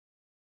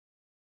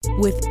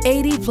With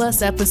 80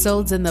 plus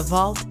episodes in the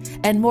vault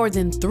and more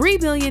than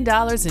 $3 billion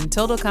in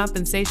total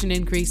compensation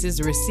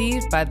increases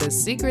received by the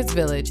Secrets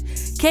Village,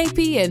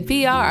 KP and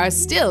PR are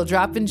still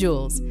dropping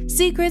jewels.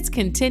 Secrets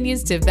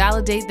continues to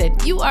validate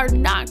that you are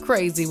not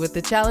crazy with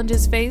the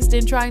challenges faced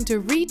in trying to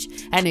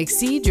reach and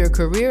exceed your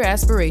career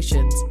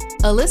aspirations.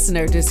 A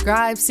listener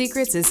describes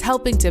Secrets as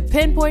helping to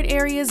pinpoint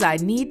areas I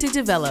need to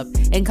develop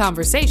and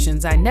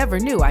conversations I never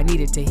knew I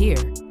needed to hear.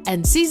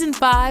 And Season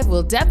 5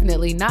 will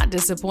definitely not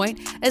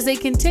disappoint as they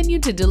continue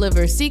to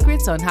deliver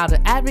secrets on how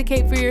to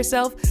advocate for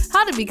yourself,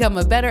 how to become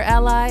a better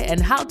ally, and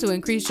how to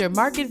increase your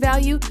market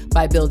value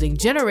by building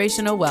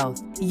generational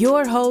wealth.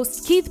 Your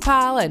hosts, Keith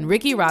Powell and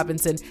Ricky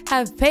Robinson,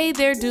 have paid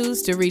their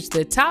dues to reach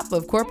the top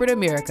of corporate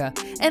America,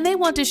 and they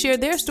want to share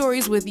their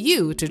stories with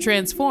you to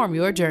transform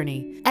your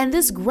journey. And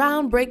this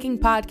groundbreaking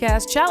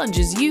podcast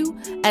challenges you,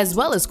 as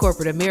well as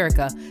corporate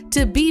America,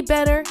 to be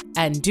better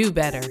and do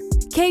better.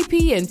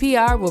 KP and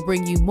PR will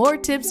bring you more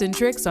tips and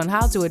tricks on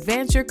how to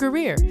advance your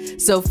career.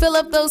 So fill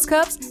up those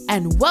cups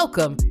and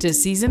welcome to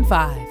Season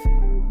 5.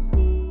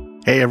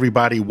 Hey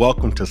everybody,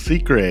 welcome to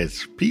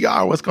Secrets.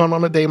 PR, what's going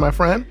on today, my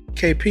friend?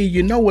 KP,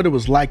 you know what it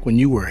was like when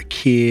you were a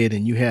kid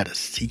and you had a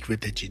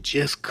secret that you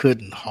just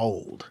couldn't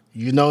hold.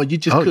 You know, you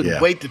just couldn't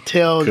wait to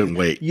tell. Couldn't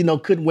wait. You know,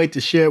 couldn't wait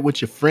to share it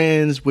with your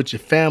friends, with your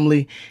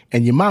family.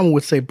 And your mama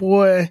would say,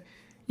 boy,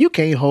 you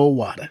can't hold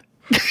water.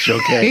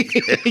 Okay.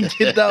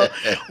 You know,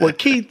 well,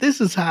 Keith, this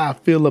is how I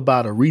feel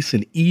about a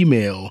recent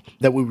email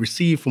that we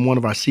received from one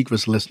of our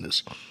Secrets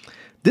listeners.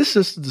 This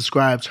sister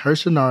describes her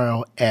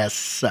scenario as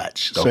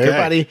such. So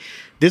everybody,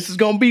 this is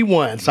going to be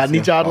one. So I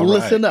need y'all to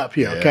listen up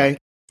here, okay?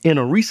 In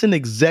a recent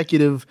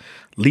executive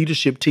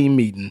leadership team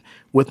meeting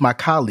with my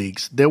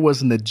colleagues, there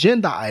was an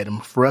agenda item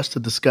for us to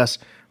discuss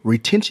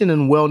retention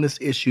and wellness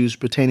issues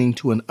pertaining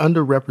to an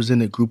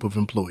underrepresented group of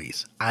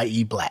employees,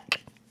 i.e. Black,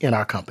 in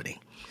our company.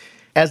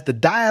 As the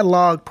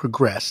dialogue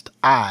progressed,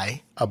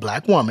 I, a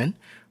Black woman,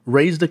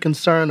 raised a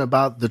concern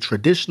about the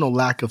traditional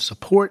lack of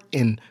support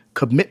and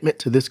commitment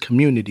to this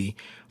community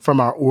from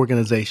our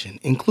organization,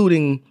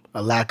 including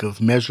a lack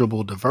of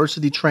measurable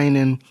diversity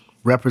training,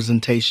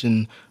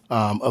 representation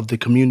of the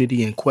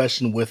community in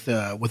question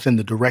within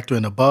the director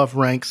and above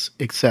ranks,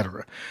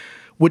 etc.,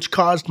 which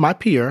caused my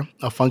peer,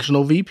 a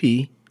functional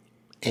VP,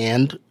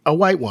 and a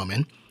white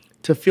woman,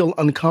 to feel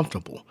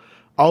uncomfortable.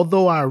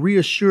 Although I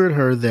reassured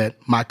her that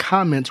my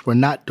comments were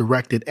not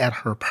directed at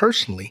her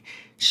personally,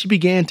 she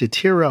began to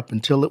tear up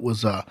until it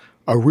was a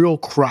real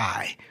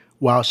cry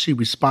while she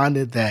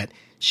responded that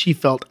she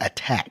felt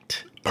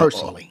attacked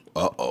personally.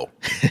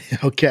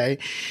 Okay.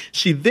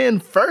 She then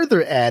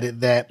further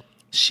added that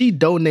she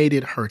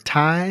donated her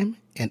time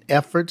and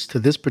efforts to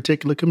this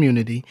particular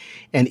community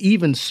and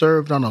even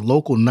served on a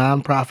local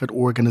nonprofit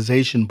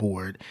organization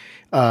board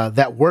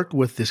that worked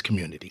with this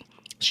community.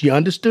 She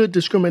understood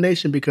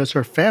discrimination because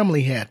her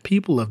family had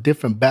people of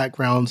different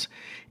backgrounds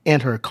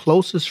and her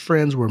closest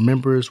friends were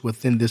members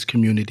within this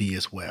community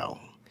as well.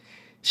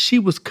 She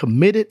was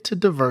committed to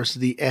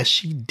diversity as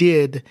she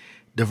did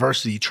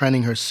diversity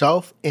training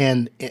herself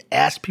and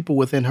asked people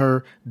within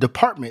her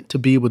department to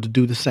be able to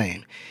do the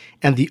same.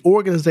 And the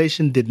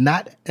organization did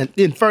not,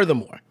 and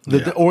furthermore,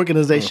 the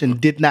organization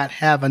did not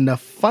have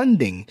enough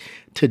funding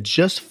to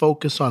just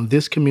focus on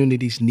this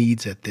community's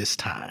needs at this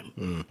time.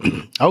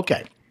 Mm-hmm.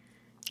 Okay.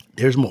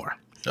 There's more.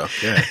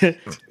 Okay.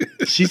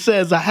 She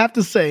says, I have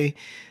to say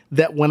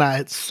that when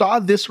I saw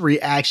this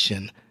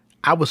reaction,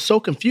 I was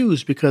so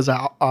confused because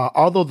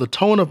although the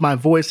tone of my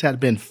voice had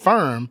been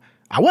firm,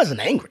 I wasn't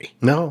angry.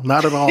 No,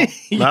 not at all.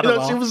 Not at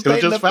all. She was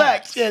stating the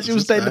facts. Yeah, she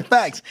was stating the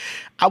facts.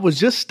 I was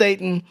just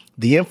stating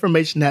the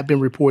information that had been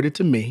reported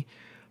to me.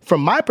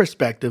 From my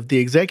perspective, the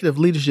executive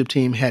leadership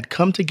team had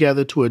come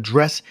together to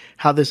address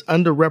how this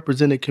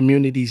underrepresented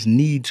community's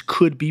needs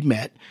could be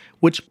met,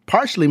 which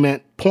partially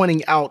meant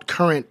pointing out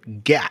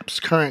current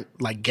gaps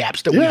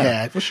that we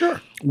had, for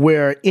sure,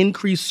 where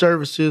increased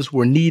services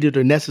were needed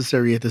or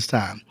necessary at this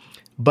time.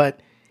 But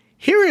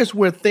here is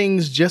where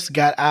things just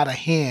got out of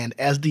hand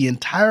as the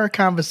entire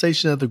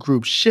conversation of the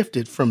group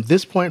shifted from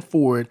this point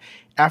forward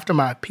after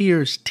my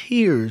peers'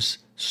 tears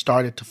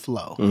started to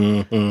flow.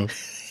 Mm-hmm.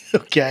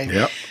 Okay.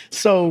 Yep.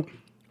 So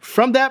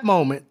from that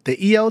moment, the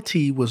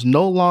ELT was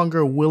no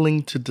longer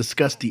willing to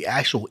discuss the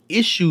actual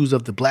issues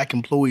of the Black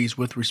employees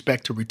with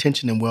respect to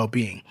retention and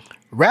well-being.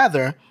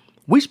 Rather,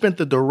 we spent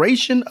the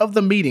duration of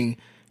the meeting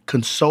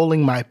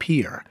consoling my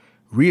peer,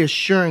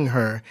 reassuring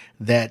her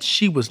that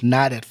she was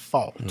not at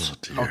fault. Oh,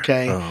 dear.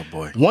 Okay. Oh,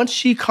 boy. Once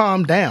she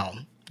calmed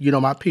down,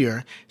 my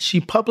peer, she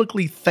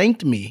publicly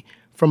thanked me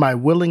for my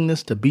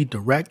willingness to be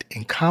direct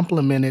and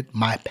complimented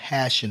my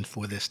passion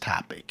for this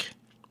topic.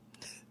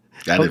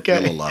 I didn't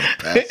feel a lot of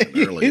passion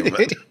earlier,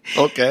 but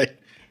okay.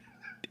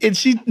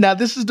 And now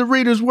this is the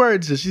reader's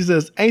words, and she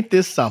says, ain't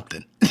this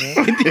something?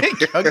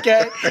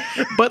 Okay.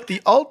 But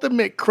the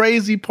ultimate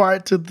crazy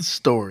part to the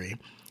story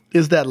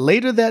is that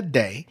later that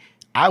day,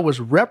 I was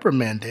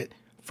reprimanded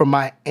for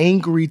my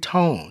angry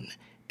tone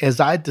as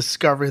I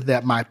discovered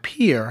that my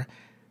peer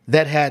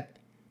that had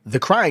the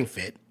crying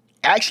fit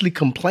actually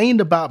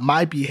complained about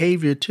my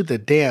behavior to the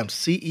damn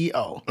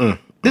CEO.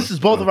 This is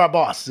both of our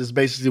bosses, is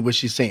basically what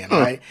she's saying,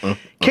 right?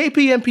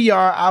 KP and PR,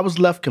 I was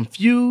left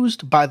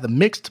confused by the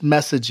mixed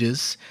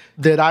messages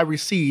that I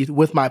received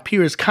with my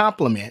peer's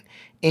compliment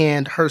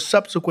and her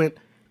subsequent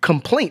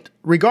complaint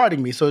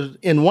regarding me. So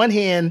in one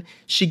hand,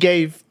 she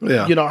gave,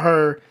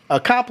 her a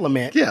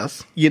compliment.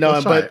 Yes.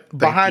 But right.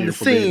 behind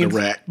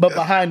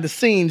the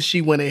scenes,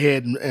 she went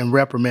ahead and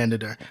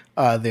reprimanded her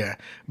there.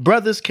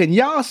 Brothers, can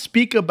y'all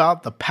speak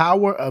about the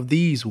power of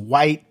these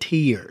white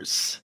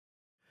tears?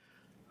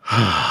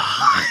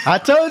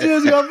 I told you it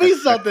was going to be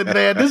something,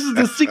 man. This is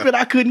the secret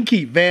I couldn't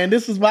keep, man.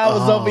 This is why I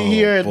was over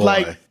here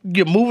and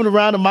you're moving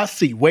around in my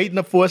seat,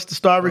 waiting for us to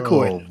start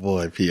recording. Oh,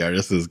 boy, PR,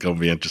 this is going to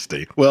be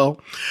interesting.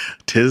 Well,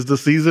 'tis the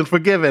season for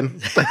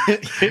giving.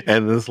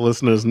 And this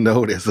listener's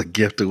note is a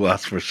gift to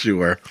us for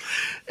sure.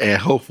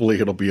 And hopefully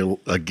it'll be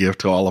a gift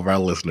to all of our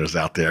listeners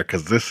out there,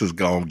 because this is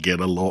going to get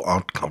a little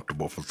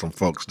uncomfortable for some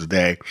folks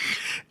today.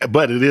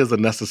 But it is a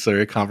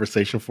necessary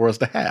conversation for us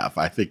to have.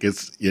 I think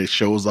it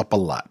shows up a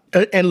lot.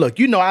 And look,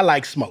 I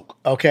like smoke,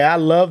 okay? I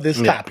love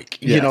this topic,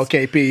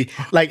 KP.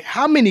 Like,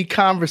 how many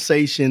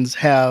conversations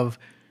have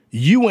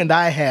you and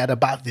I had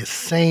about this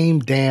same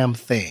damn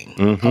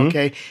thing,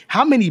 okay?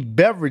 How many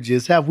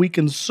beverages have we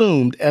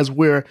consumed as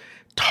we're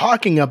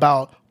talking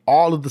about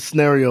all of the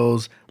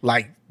scenarios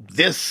like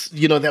this,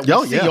 that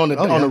we see on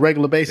a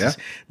regular basis?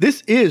 Yeah.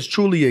 This is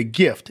truly a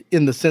gift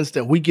in the sense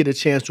that we get a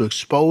chance to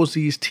expose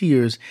these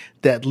tears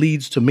that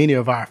leads to many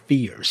of our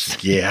fears.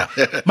 Yeah.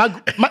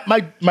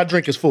 my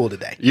drink is full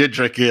today. Your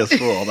drink is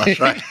full. That's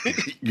right.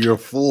 You're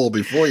full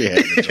before you had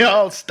the drink.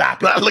 Oh,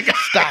 stop it.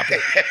 Stop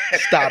it.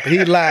 Stop it.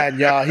 He lying,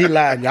 y'all.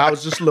 I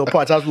was just a little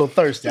parched. I was a little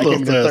thirsty. I came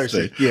in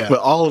thirsty. Yeah.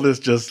 But all of this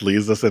just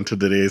leads us into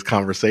today's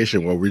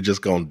conversation where we're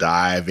just going to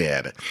dive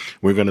in.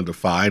 We're going to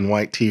define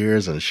white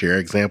tears and share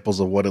examples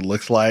of what it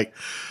looks like.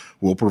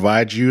 We'll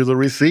provide you the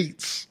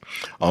receipts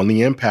on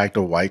the impact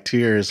of white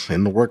tears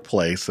in the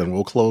workplace, and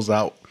we'll close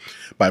out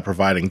by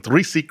providing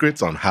 3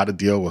 secrets on how to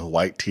deal with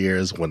white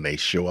tears when they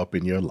show up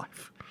in your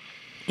life.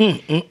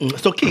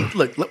 So, Keith,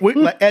 look,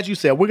 as you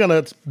said, we're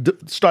going to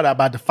start out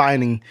by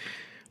defining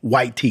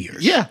white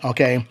tears. Yeah.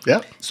 Okay?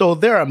 Yeah. So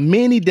there are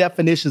many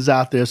definitions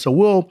out there, so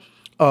we'll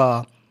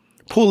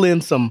pull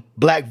in some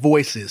black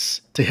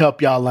voices to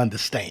help y'all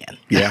understand.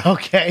 Yeah.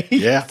 Okay?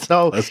 Yeah.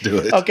 So let's do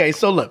it. Okay,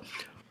 so look,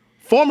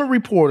 former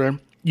reporter,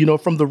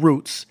 from The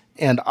Roots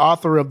and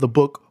author of the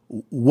book,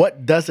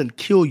 What Doesn't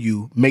Kill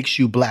You Makes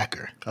You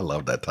Blacker. I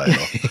love that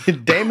title.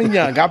 Damon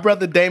Young, our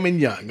brother Damon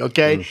Young,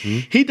 okay?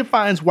 He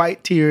defines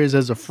white tears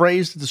as a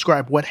phrase to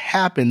describe what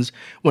happens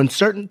when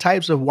certain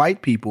types of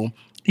white people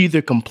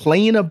either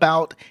complain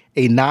about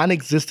a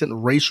non-existent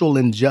racial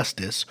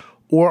injustice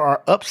or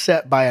are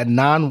upset by a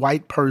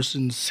non-white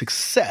person's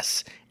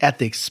success at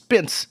the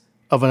expense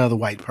of another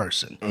white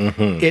person.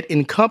 It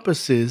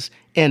encompasses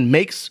and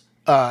makes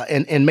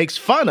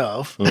fun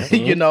of,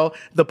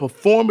 the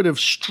performative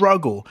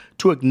struggle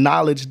to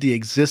acknowledge the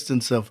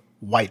existence of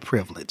white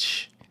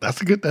privilege. That's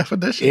a good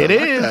definition.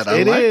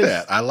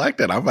 I like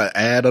that. I'm going to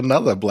add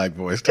another black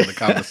voice to the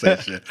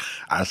conversation.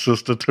 Our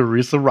sister,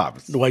 Teresa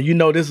Robinson. Well,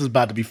 this is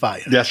about to be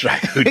fire. That's right.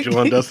 Who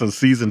joined us in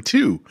season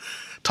 2,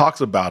 talks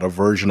about a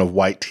version of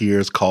white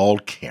tears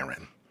called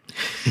Karen.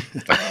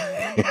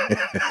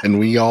 And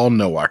we all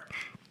know her.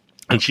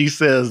 And she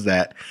says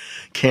that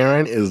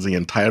Karen is the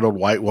entitled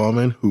white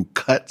woman who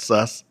cuts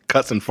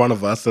in front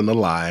of us in the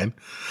line,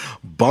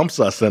 bumps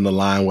us in the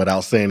line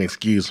without saying,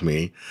 excuse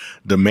me,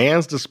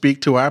 demands to speak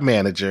to our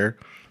manager,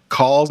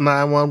 calls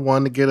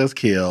 911 to get us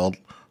killed,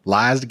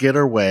 lies to get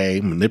her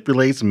way,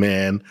 manipulates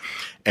men,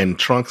 and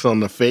trunks on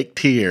the fake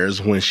tears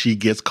when she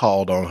gets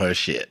called on her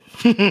shit.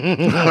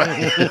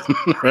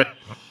 Right?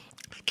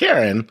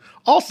 Karen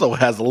also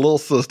has a little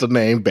sister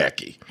named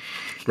Becky,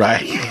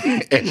 right?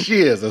 And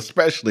she is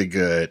especially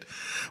good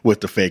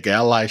with the fake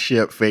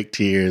allyship, fake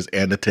tears,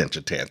 and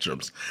attention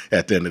tantrums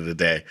at the end of the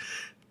day.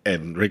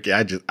 And Ricky,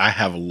 I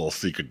have a little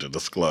secret to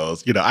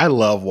disclose. I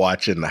love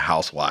watching the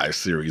Housewives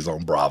series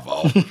on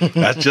Bravo.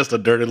 That's just a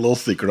dirty little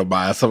secret of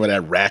mine. Some of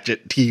that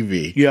ratchet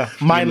TV. Yeah,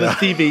 mindless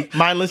TV. The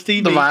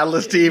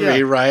mindless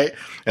TV, right?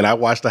 And I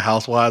watch the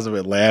Housewives of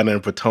Atlanta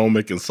and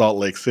Potomac and Salt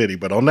Lake City.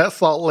 But on that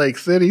Salt Lake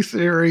City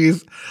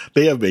series,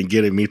 they have been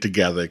getting me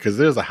together because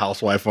there's a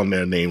housewife on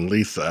there named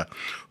Lisa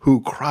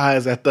who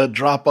cries at the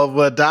drop of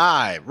a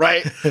dime,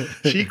 right?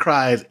 She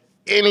cries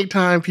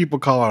anytime people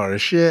call her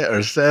shit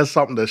or says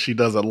something that she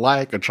doesn't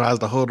like or tries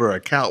to hold her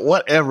account,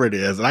 whatever it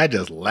is. And I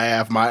just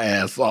laugh my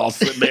ass off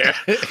sitting there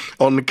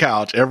on the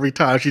couch every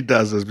time she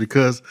does this,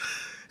 because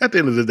at the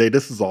end of the day,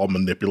 this is all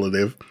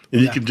manipulative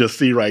and you can just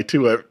see right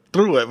through it.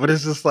 But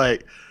it's just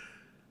like,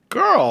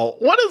 girl,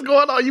 what is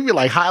going on? You be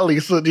like, hi,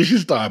 Lisa. Did she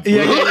start?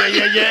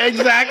 Yeah,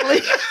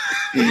 exactly.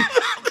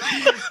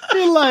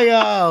 You're like,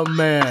 oh,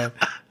 man.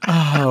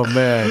 Oh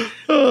man.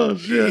 Oh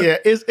shit. Yeah,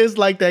 it's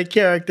like that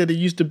character that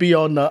used to be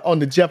on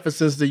the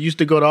Jeffersons that used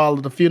to go to all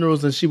of the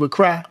funerals and she would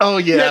cry. Oh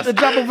yeah. At the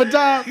drop of a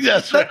dime.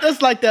 Yes,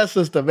 That's like that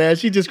sister, man.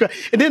 She just cried.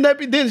 And then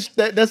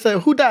that's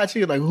who died? She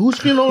was like, whose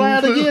funeral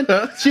at again?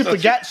 She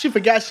forgot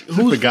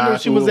whose funeral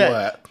she was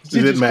at.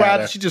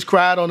 She just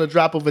cried on the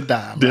drop of a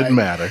dime. Didn't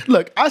matter.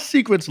 Look, our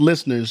Secrets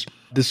listeners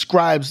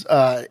describes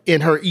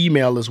in her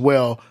email as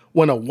well,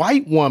 when a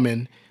white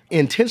woman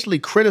intentionally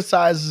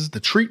criticizes the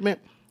treatment,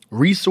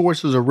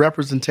 resources, or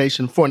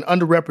representation for an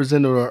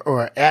underrepresented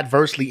or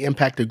adversely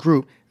impacted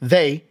group,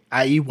 they,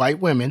 i.e. white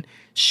women,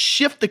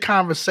 shift the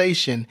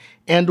conversation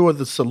and or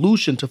the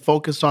solution to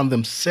focus on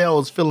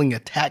themselves feeling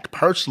attacked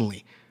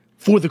personally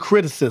for the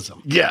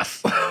criticism.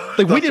 Yes.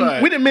 Like we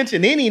didn't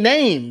mention any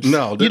names.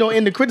 No,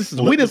 in the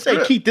criticism. We didn't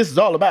say, Keith, this is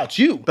all about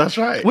you. That's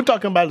right. We're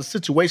talking about a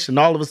situation.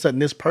 All of a sudden,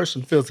 this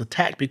person feels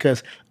attacked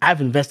because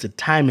I've invested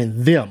time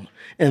in them,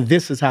 and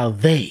this is how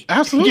they.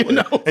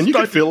 Absolutely. And you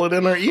can feel it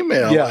in her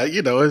email. Yeah. Like,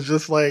 it's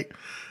just like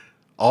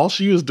all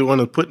she was doing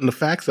is putting the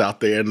facts out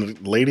there, and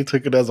the lady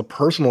took it as a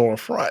personal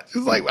affront.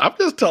 She's like, I'm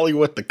just telling you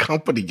what the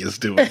company is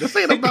doing. This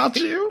ain't about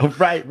you.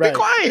 Right. Be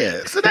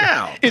quiet. Sit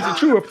down. Is it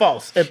true or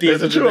false at the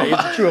end of the day?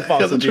 Is it true or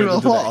false? Is it true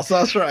or false?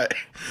 That's right.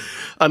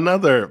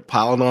 Another,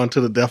 piling on to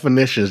the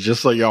definitions,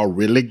 just so y'all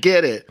really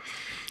get it.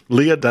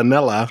 Leah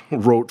Donnella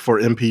wrote for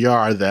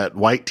NPR that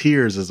white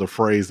tears is a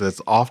phrase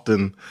that's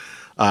often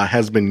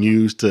has been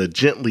used to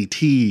gently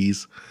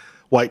tease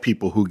white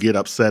people who get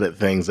upset at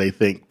things they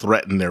think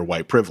threaten their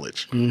white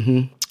privilege.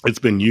 Mm-hmm. It's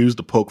been used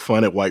to poke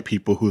fun at white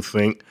people who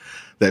think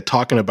that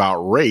talking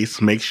about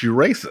race makes you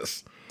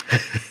racist.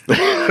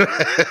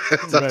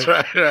 That's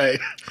right.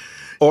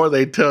 Or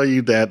they tell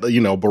you that,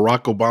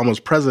 Barack Obama's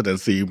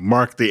presidency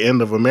marked the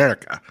end of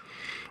America.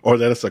 Or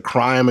that it's a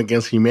crime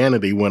against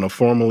humanity when a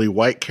formerly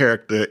white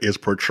character is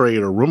portrayed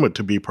or rumored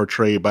to be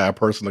portrayed by a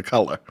person of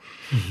color.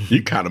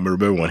 You kind of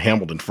remember when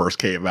Hamilton first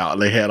came out,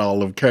 they had all of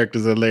them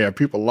characters in there.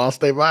 People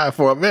lost their mind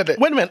for a minute.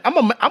 Wait a minute. I'm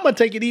gonna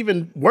take it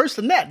even worse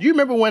than that. You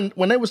remember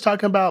when they was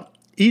talking about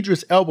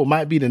Idris Elba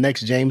might be the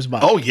next James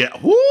Bond? Oh, yeah.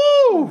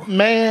 Woo!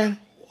 Man,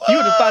 you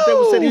would have thought they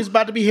would say he was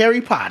about to be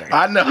Harry Potter.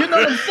 I know. You know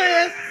what I'm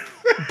saying?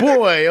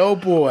 Boy, oh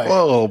boy.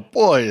 Oh,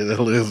 boy,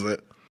 is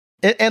it.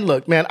 And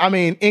look, man, I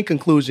mean, in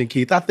conclusion,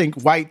 Keith, I think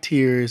white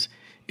tears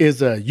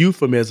is a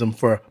euphemism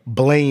for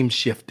blame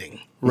shifting,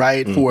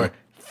 right? Mm-hmm. For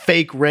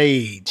fake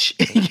rage,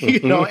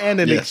 and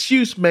an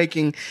excuse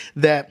making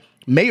that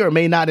may or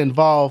may not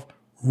involve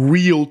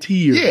real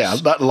tears. Yeah,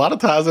 a lot of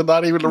times they're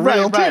not even the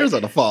real tears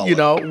that are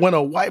falling. When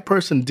a white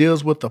person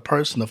deals with a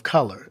person of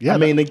color. Yeah, I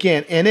mean,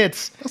 again, and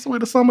that's the way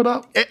to sum it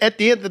up. At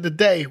the end of the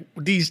day,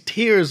 these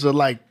tears are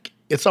like,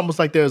 it's almost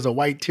like there's a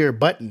white tear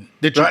button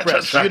that you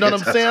press. You know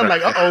what I'm saying?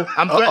 Like,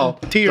 I'm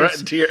threatened.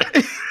 Tears. Here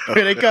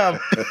they come.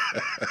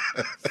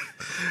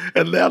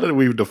 And now that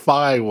we've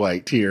defined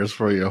white tears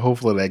for you,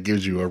 hopefully that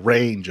gives you a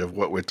range of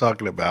what we're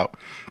talking about.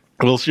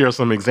 We'll share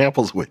some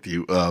examples with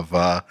you of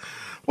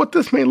what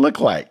this may look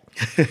like.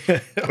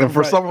 And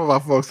for some of our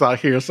folks out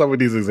here, some of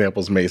these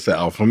examples may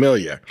sound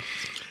familiar.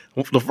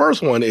 The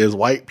first one is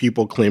white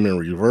people claiming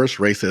reverse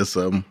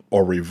racism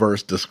or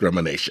reverse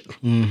discrimination.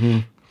 Mm-hmm.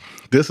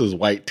 This is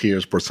white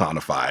tears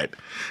personified.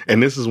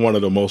 And this is one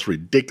of the most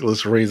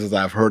ridiculous phrases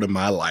I've heard in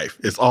my life.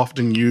 It's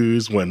often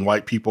used when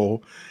white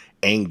people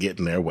ain't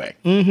getting their way.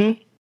 Mm-hmm.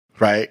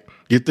 Right?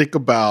 You think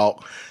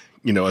about,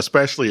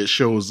 especially it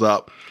shows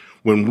up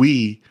when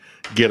we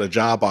get a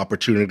job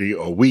opportunity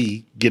or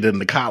we get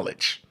into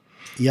college.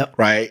 Yep.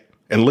 Right?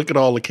 And look at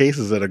all the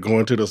cases that are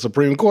going to the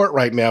Supreme Court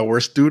right now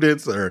where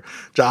students or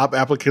job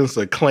applicants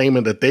are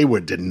claiming that they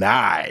were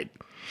denied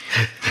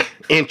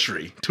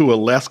entry to a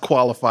less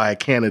qualified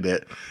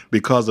candidate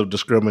because of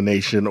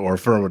discrimination or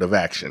affirmative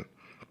action.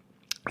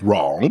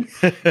 Wrong.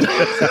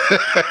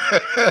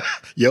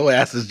 Your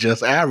ass is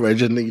just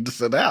average and need to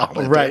sit down.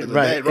 Right,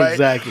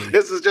 exactly.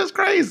 This is just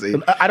crazy.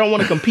 I don't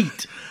want to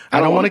compete. I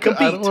don't want to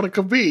compete. I don't want to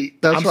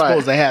compete. That's I'm right.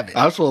 supposed to have it.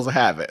 I'm supposed to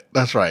have it.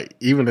 That's right.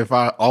 Even if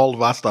all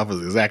of our stuff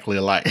is exactly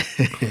alike.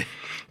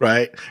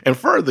 Right? And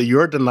further,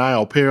 your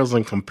denial pales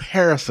in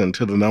comparison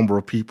to the number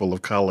of people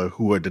of color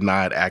who are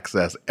denied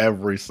access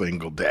every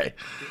single day.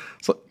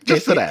 So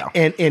just sit down.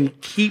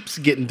 And keeps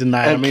getting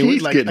denied.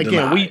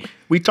 Denied.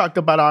 We talked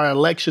about our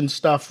election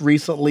stuff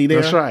recently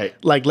there. That's right.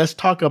 Like, let's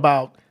talk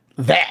about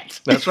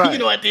that. That's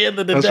right. At the end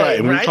of the That's day. Right.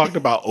 And we talked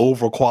about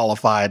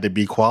overqualified to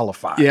be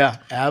qualified. Yeah,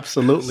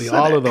 absolutely.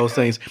 All of those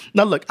things.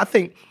 Now, look, I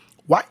think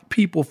white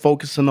people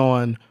focusing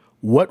on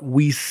what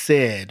we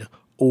said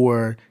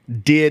or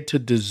did to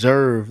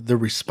deserve the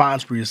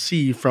response we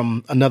received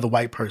from another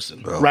white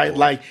person, right? Boy.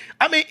 Like,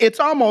 I mean, it's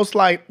almost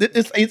like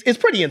it's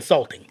pretty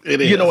insulting.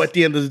 It is. At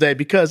the end of the day,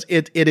 because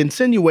it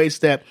insinuates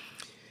that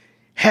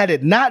had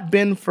it not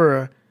been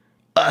for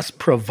us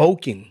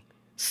provoking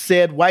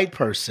said white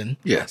person,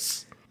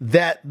 yes,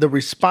 that the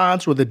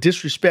response or the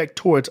disrespect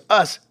towards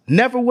us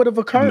never would have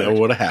occurred. Never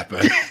would have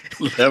happened.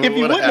 If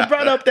you wouldn't have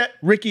brought up that,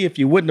 Ricky, if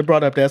you wouldn't have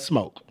brought up that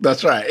smoke.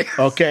 That's right.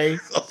 Okay?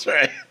 That's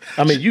right.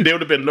 I mean, there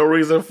would have been no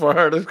reason for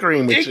her to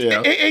scream at you.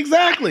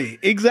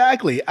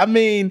 Exactly. I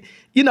mean,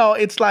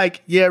 it's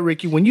like, yeah,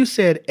 Ricky, when you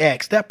said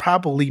X, that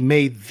probably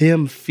made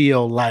them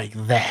feel like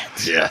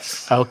that.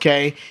 Yes.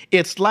 Okay?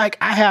 It's like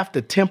I have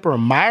to temper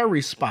my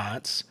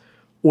response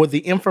or the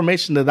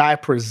information that I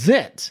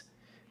present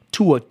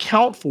to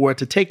account for it,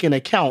 to take into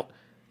account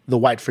the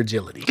white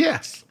fragility.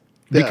 Yes.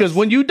 Because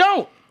when you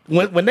don't,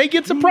 when they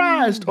get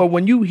surprised or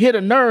when you hit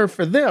a nerve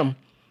for them,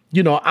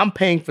 I'm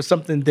paying for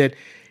something that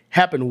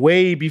happened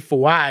way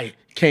before I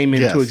came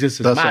into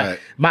existence.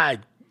 My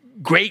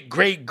great,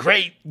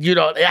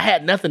 I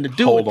had nothing to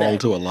do with that. Hold on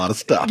to a lot of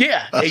stuff.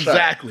 Yeah,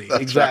 exactly.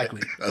 Right.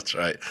 That's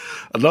right.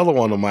 Another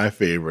one of my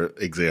favorite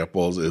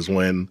examples is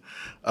when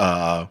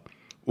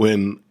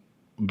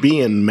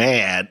being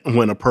mad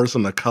when a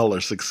person of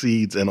color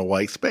succeeds in a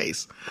white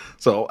space.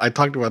 So I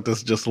talked about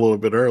this just a little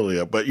bit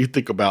earlier, but you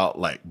think about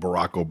like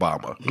Barack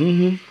Obama.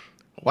 Mm-hmm.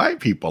 White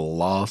people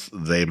lost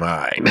their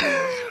mind,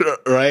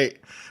 right?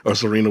 Or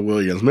Serena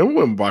Williams.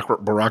 Remember when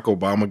Barack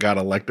Obama got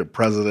elected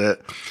president?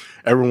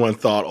 Everyone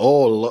thought,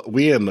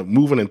 we're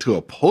moving into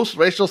a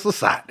post-racial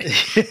society.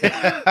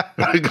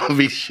 We're going to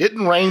be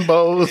shitting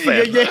rainbows.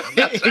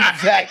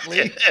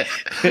 Exactly.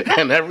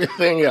 And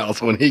everything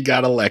else when he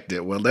got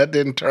elected. Well, that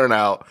didn't turn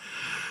out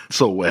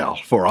so well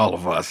for all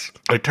of us.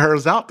 It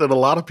turns out that a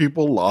lot of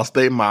people lost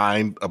their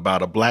mind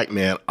about a black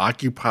man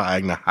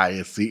occupying the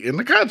highest seat in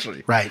the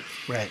country. Right.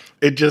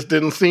 It just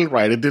didn't seem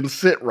right. It didn't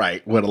sit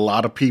right with a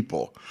lot of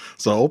people.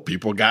 So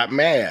people got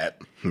mad.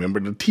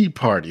 Remember, the Tea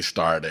Party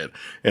started,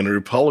 and the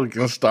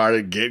Republicans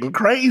started getting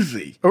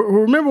crazy.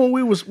 Remember when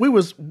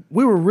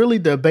we were really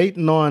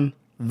debating on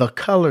the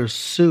color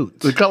suit,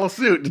 the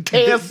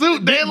tan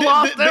suit. They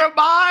lost their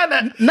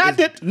mind. Not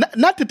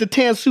that the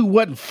tan suit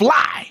wasn't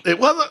fly. It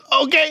wasn't.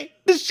 Okay,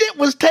 the shit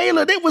was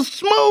tailored. It was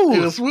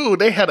smooth.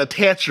 They had a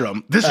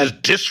tantrum. This is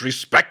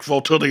disrespectful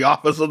to the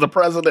office of the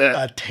president.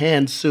 A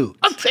tan suit.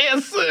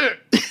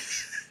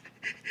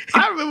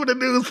 I remember the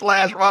news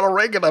flash Ronald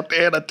Reagan up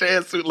there in a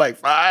tan suit like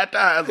 5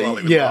 times while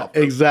he was in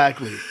office.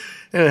 Exactly.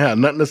 And it had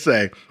nothing to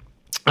say.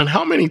 And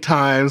how many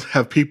times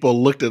have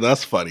people looked at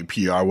us funny,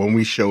 PR, when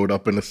we showed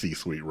up in the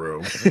C-suite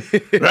room?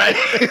 Right?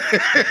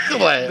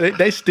 Like,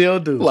 they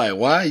still do. Like,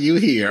 why are you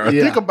here? Or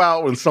think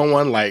about when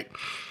someone like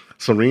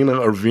Serena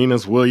or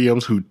Venus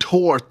Williams, who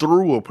tore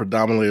through a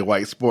predominantly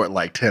white sport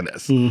like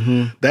tennis.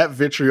 Mm-hmm. That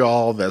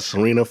vitriol that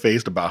Serena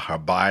faced about her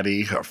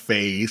body, her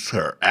face,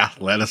 her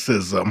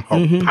athleticism,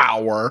 her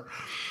power,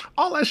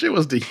 all that shit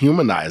was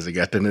dehumanizing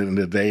at the end of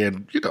the day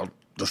and,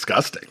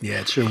 disgusting. Yeah,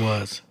 it sure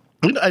was.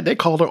 They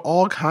called her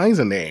all kinds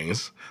of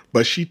names,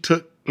 but she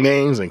took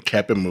names and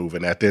kept it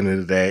moving at the end of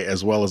the day,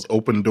 as well as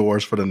opened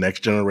doors for the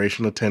next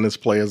generation of tennis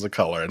players of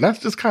color. And that's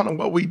just kind of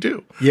what we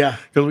do. Yeah.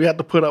 Because we have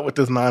to put up with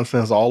this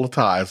nonsense all the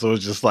time. So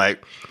it's just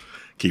like,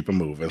 keep it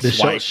moving.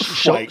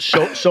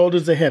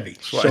 Shoulders are heavy.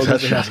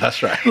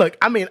 That's right. Look,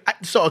 I mean,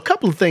 so a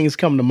couple of things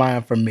come to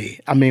mind for me.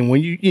 I mean,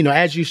 when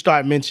as you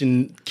start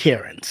mentioning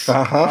Karens,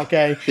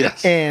 okay?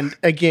 Yes. And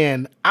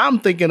again, I'm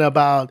thinking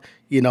about,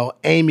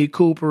 Amy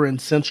Cooper in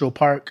Central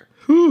Park.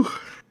 Whew.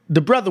 The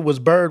brother was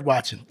bird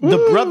watching.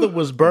 Minding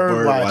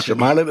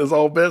his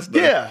own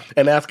business. Yeah.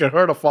 And asking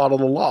her to follow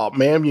the law.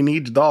 Ma'am, you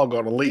need your dog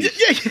on a leash.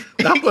 Yeah,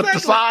 That's what the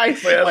sign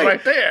says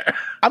right there.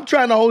 I'm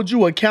trying to hold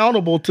you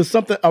accountable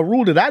to a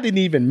rule that I didn't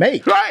even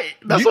make. Right.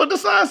 That's what the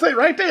sign say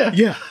right there.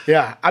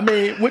 Yeah. I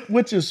mean,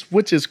 which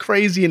is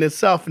crazy in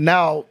itself.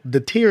 Now the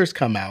tears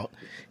come out.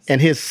 And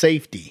his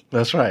safety.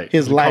 That's right.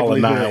 His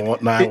livelihood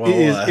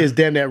is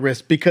damn at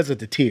risk because of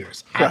the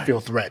tears. Right. I feel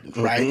threatened,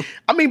 right?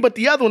 I mean, but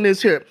the other one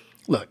is here.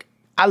 Look,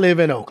 I live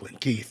in Oakland,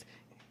 Keith.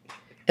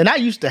 And I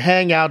used to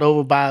hang out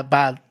over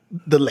by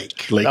the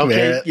lake. Lake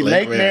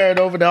Merritt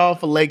over there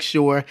off of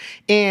Lakeshore.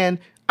 And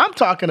I'm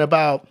talking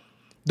about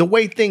the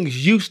way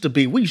things used to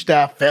be. We used to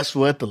have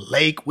festival at the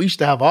lake. We used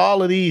to have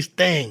all of these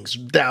things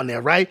down there,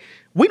 right?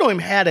 We don't even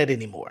have that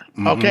anymore,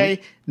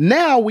 okay?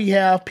 Now we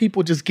have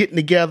people just getting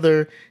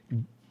together,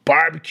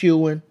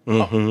 barbecuing,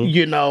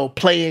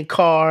 playing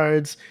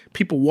cards,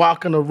 people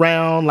walking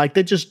around like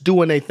they're just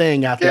doing their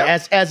thing out there.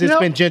 As it's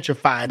been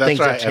gentrified, things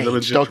have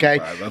changed. Okay,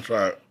 that's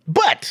right.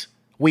 But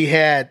we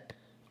had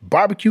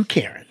barbecue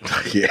Karen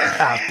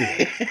out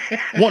there.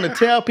 Want to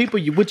tell people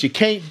what you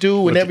can't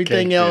do and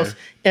everything else,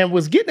 and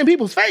was getting in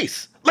people's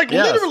face.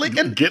 Literally.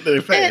 And, getting in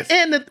their face.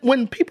 And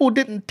when people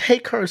didn't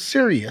take her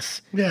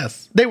serious,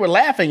 yes, they were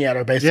laughing at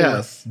her, basically.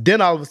 Yes.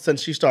 Then all of a sudden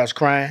she starts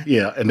crying.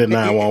 Yeah, and then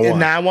 911.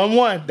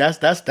 911.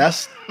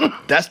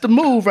 That's the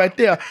move right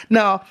there.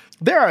 Now,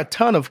 there are a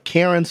ton of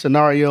Karen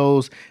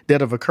scenarios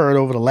that have occurred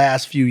over the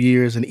last few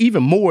years, and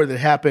even more that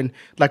happen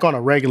like on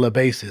a regular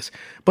basis.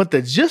 But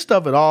the gist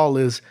of it all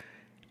is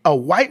a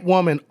white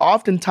woman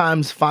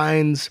oftentimes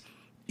finds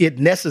it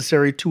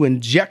necessary to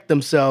inject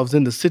themselves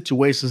into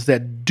situations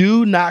that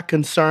do not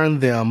concern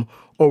them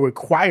or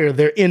require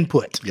their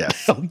input.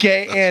 Yes.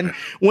 Okay? And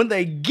when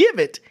they give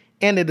it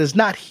and it is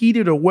not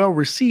heeded or well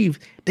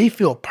received, they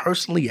feel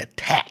personally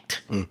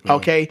attacked.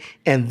 Okay?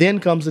 And then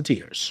comes the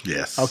tears.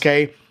 Yes.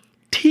 Okay?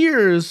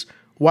 Tears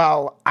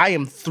while I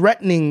am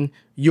threatening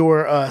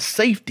your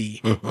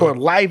safety or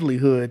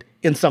livelihood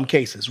in some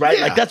cases, right?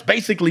 Yeah. Like that's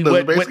basically That's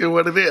what basically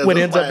what it is. What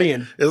It's ends up like-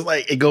 being. It's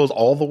like it goes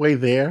all the way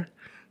there.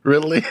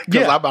 Really?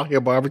 Because Yeah. I'm out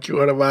here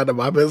barbecuing and minding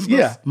my business.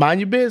 Yeah, mind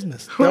your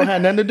business. That don't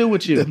have nothing to do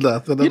with you.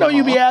 Nothing at You know,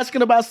 you be all.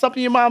 asking about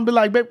something, your mom be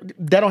like, "Babe,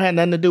 that don't have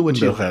nothing to do with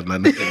you." Don't have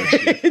nothing to do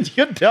with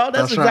you. You know,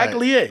 that's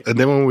exactly right. it. And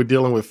then when we're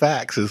dealing with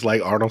facts, it's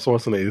like Arnold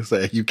Schwarzenegger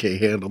said, "You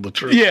can't handle the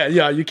truth."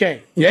 Yeah, you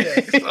can't. Yeah.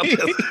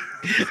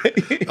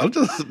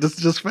 This is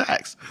just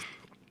facts.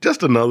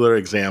 Just another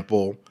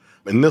example,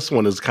 and this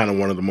one is kind of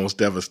one of the most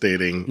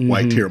devastating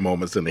white tear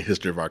moments in the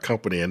history of our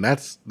company, and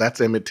that's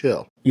Emmett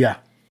Till, Yeah.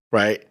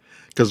 right?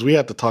 Because we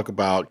had to talk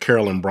about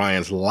Carolyn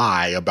Bryant's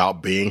lie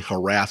about being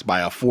harassed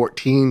by a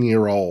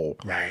 14-year-old,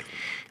 Right.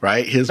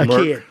 right? His A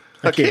murder.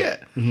 kid.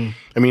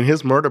 I mean,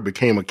 his murder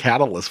became a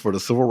catalyst for the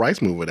civil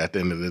rights movement at the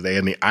end of the day.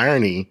 And the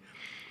irony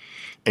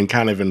and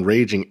kind of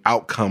enraging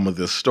outcome of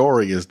this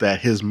story is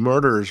that his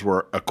murderers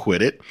were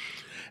acquitted.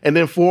 And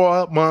then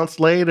 4 months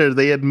later,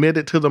 they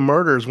admitted to the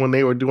murders when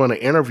they were doing an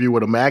interview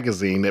with a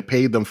magazine that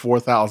paid them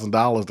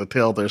 $4,000 to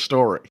tell their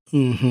story.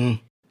 Mm-hmm.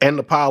 And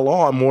to pile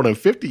on, more than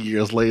 50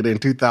 years later, in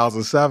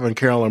 2007,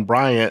 Carolyn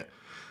Bryant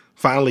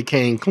finally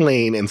came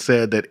clean and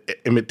said that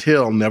Emmett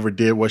Till never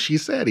did what she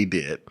said he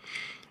did.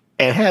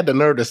 And had the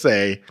nerve to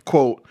say,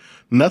 quote,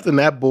 "Nothing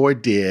that boy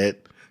did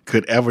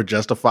could ever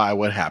justify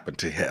what happened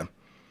to him."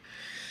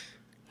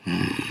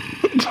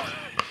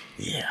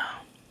 Yeah.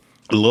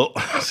 Look,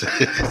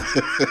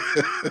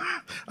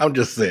 I'm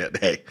just saying,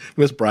 hey,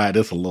 Miss Bryant,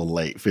 it's a little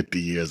late, 50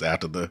 years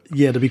after the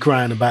Yeah, to be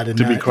crying about it.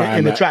 To be now. crying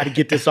and to about- try to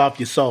get this off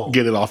your soul.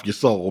 get it off your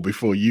soul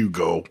before you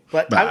go.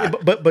 But bye.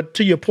 but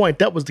to your point,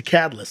 that was the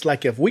catalyst.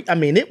 Like it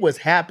was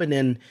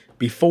happening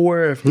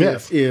before.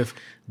 Yes. If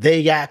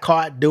they got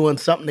caught doing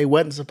something they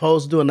wasn't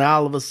supposed to do, and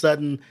all of a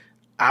sudden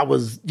I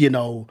was,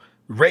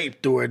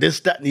 raped or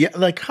this, that, and the,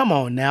 like, come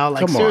on now,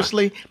 like Come on.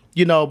 seriously,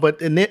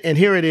 But and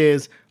here it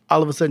is.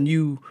 All of a sudden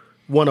you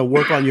want to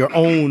work on your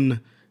own,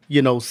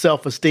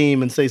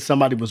 self-esteem and say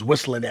somebody was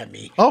whistling at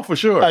me. Oh, for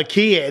sure. A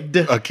kid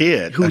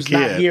who's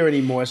not here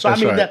anymore. So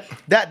That's I mean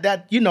right.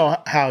 that you know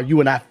how you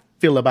and I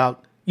feel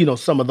about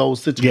some of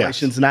those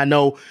situations, Yes. and I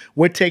know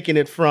we're taking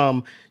it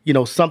from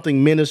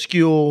something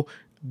minuscule,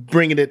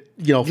 bringing it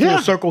full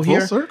circle full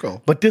here.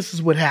 circle. But this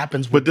is what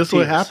happens. But this is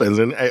what happens,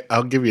 and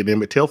I'll give you an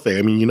Emmett Till thing.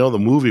 I mean, the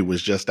movie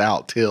was just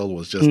out. Till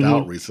was just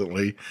out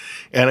recently,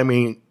 and I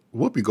mean,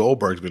 Whoopi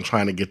Goldberg's been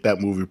trying to get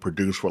that movie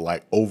produced for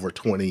like over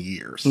 20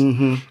 years,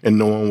 and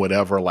no one would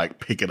ever like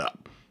pick it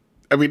up.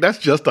 I mean, that's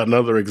just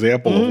another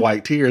example of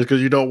white tears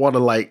because you don't want to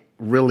like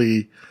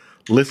really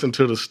listen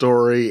to the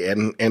story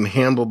and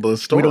handle the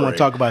story. We don't want to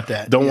talk about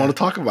that. Don't want to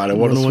talk about it. Don't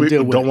wanna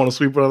deal with Don't it. want to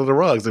sweep it under the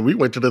rugs. And we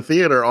went to the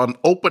theater on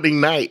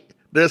opening night.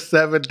 There's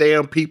 7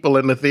 damn people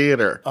in the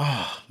theater.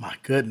 Oh my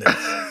goodness.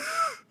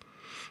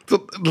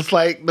 So it's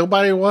like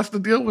nobody wants to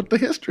deal with the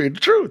history, the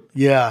truth.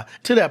 Yeah.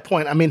 To that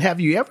point, I mean, have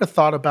you ever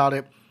thought about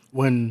it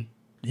when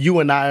you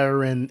and I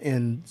are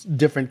in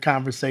different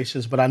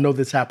conversations, but I know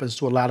this happens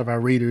to a lot of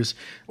our readers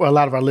or a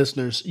lot of our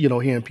listeners, here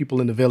in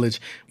People in the Village.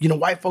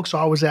 White folks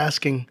are always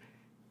asking,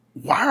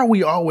 why are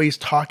we always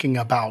talking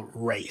about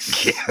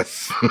race?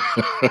 Yes.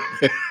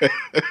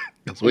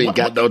 Because we ain't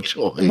got no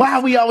choice. Why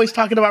are we always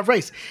talking about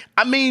race?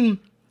 I mean,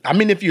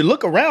 if you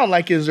look around,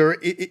 like,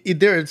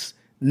 there's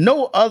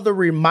no other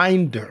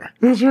reminder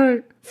That's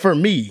right. for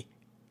me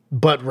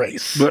but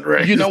race. But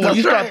race, when that's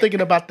you start right. thinking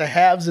about the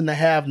haves and the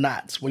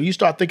have-nots, when you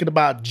start thinking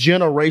about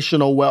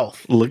generational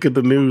wealth. Look at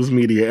the news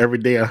media every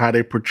day and how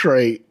they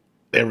portray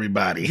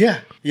everybody.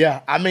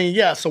 Yeah. I mean,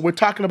 so we're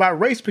talking about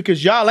race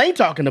because y'all ain't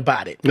talking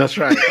about it. That's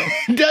right.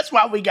 That's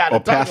why we got to Or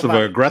talk passive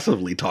about or it.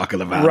 aggressively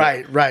talking about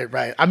it.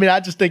 Right. I mean, I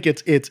just think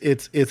it's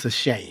a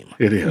shame.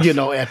 It is.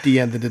 At the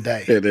end of the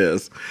day. It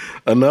is.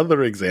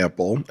 Another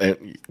example,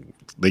 and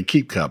they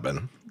keep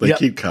coming. They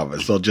keep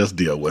coming, so just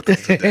deal with it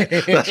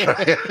today. That's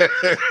right.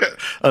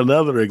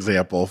 Another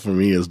example for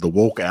me is the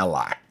woke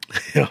ally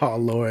Oh,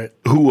 Lord.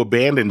 who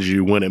abandons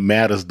you when it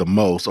matters the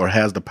most or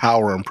has the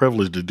power and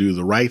privilege to do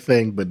the right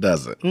thing but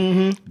doesn't.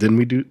 Mm-hmm. Didn't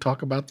we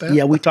talk about that?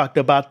 Yeah, we talked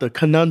about the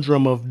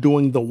conundrum of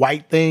doing the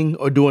white thing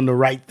or doing the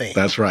right thing.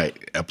 That's right.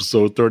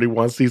 Episode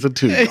 31, season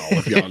 2, y'all,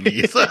 if y'all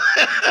need.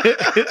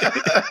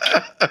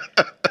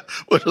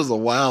 Which was a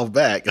while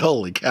back.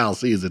 Holy cow,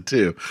 season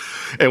 2.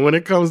 And when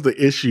it comes to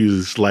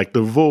issues like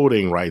the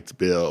voting rights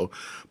bill,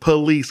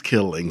 police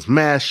killings,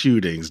 mass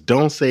shootings,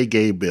 don't say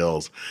gay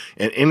bills,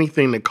 and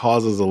anything that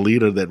causes a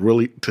leader that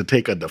really to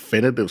take a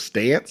definitive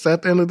stance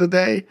at the end of the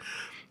day,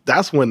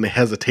 that's when the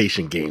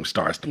hesitation game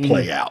starts to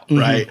play out,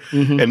 right?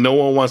 And no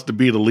one wants to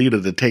be the leader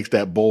that takes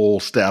that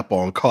bold step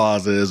on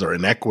causes or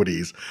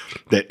inequities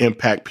that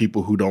impact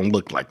people who don't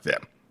look like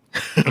them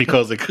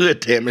because it could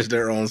damage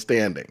their own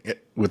standing.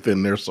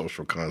 within their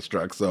social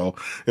construct. So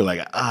they're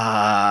like,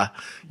 I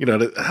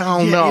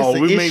don't know.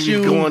 We may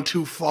be going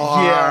too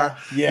far.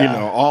 Yeah.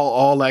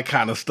 All that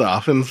kind of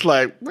stuff. And it's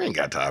like, we ain't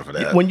got time for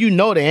that. When you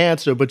know the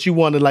answer, but you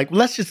want to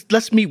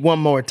let's meet one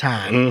more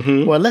time.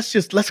 Mm-hmm. Well,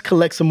 let's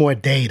collect some more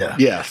data.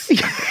 Yes.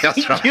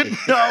 That's right.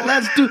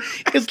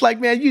 It's like,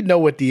 man, you know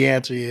what the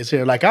answer is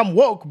here. Like, I'm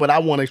woke, but I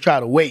want to try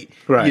to wait,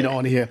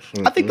 on here.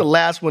 Mm-hmm. I think the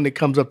last one that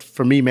comes up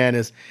for me, man,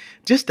 is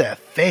just that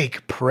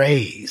fake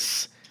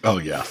praise. Oh,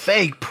 yeah.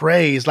 Fake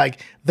praise.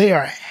 Like, they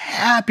are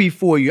happy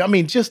for you. I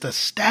mean, just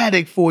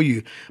ecstatic for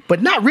you,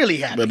 but not really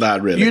happy. But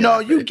not really happy.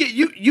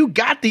 You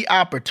got the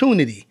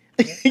opportunity,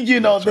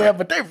 there,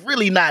 but they're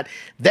really not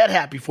that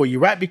happy for you,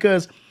 right?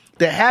 Because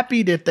they're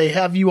happy that they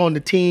have you on the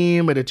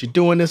team or that you're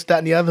doing this, that,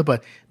 and the other,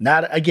 but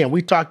not, again,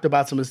 we talked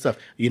about some of this stuff.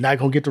 You're not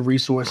going to get the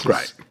resources.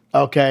 Right.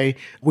 Okay,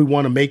 we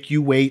want to make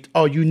you wait.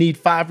 Oh, you need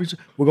 5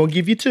 resources. We're going to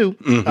give you 2.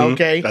 Mm-hmm.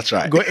 Okay. That's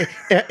right.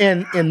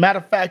 And matter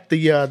of fact,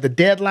 the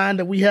deadline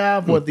that we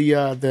have, or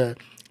the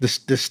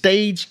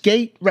stage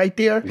gate right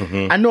there,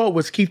 I know it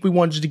was, Keith, we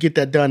wanted you to get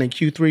that done in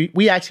Q3.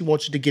 We actually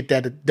want you to get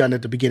that done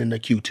at the beginning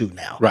of Q2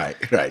 now. Right.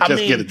 Get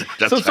it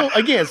done. So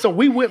again,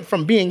 we went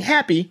from being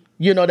happy,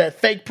 that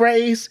fake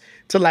praise,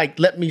 to like,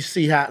 let me show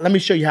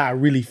you how I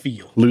really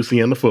feel. Lucy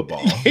and the football.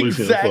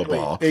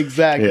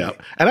 Exactly. Yeah.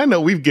 And I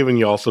know we've given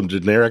y'all some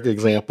generic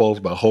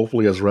examples, but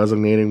hopefully it's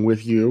resonating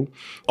with you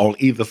on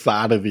either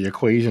side of the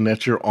equation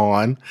that you're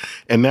on.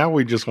 And now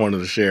we just wanted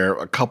to share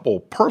a couple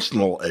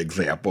personal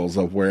examples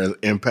of where it's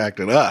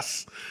impacted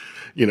us,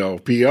 PR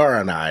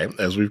and I,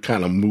 as we've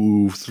kind of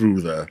moved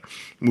through the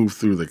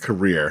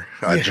career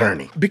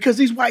journey. Because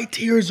these white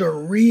tears are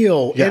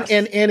real. Yes.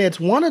 And it's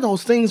one of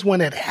those things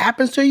when it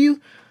happens to you,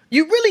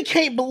 you really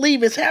can't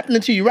believe it's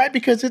happening to you, right?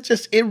 Because it's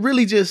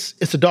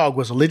a dog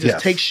whistle. It just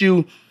takes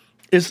you,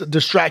 it's a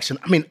distraction.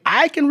 I mean,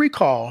 I can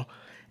recall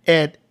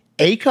at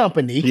a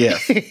company,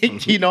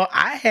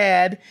 I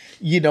had,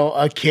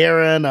 a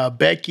Karen, a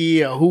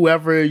Becky, or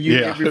whoever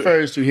it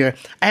refers to here.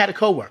 I had a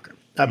coworker,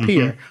 a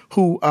peer,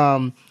 who,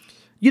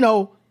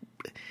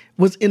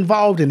 was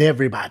involved in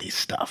everybody's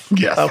stuff.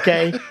 Yes.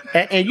 Okay.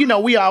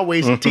 And we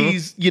always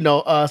tease,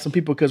 some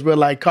people because we're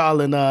like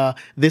calling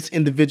this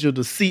individual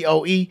the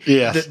COE,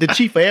 yes. the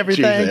chief of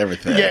everything. Chief of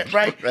everything. Yeah,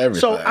 right.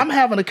 Everything. So I'm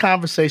having a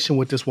conversation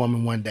with this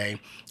woman one day,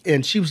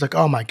 and she was like,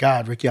 "Oh my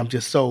God, Ricky, I'm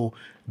just so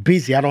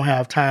busy. I don't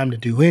have time to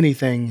do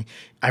anything.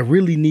 I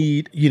really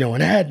need, an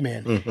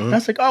admin." Mm-hmm. And I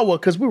was like, "Oh, well,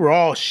 because we were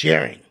all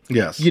sharing."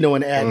 Yes. An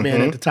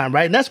admin at the time,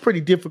 right? And that's pretty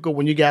difficult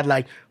when you got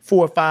like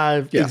 4 or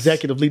 5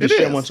 executive leaders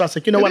share one. So I was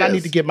like, you know what? I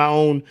need to get my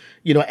own,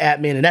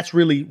 admin. And that's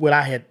really what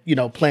I had,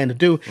 planned to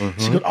do. Mm-hmm.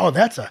 She goes, "Oh,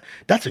 that's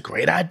a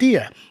great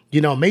idea.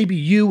 Maybe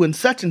you and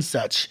such,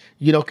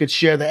 could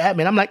share the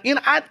admin." I'm like,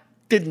 I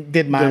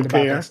didn't mind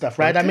about that stuff,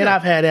 right? I mean,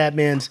 I've had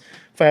admins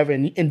forever.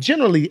 And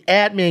generally,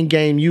 admin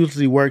game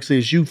usually works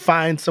is you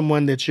find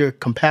someone that you're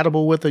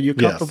compatible with or you're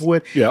comfortable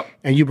with,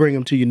 and you bring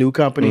them to your new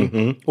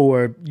company,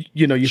 or,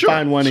 you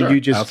find one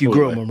and you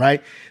groom them,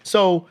 right?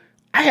 So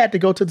I had to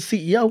go to the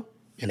CEO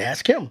and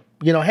ask him,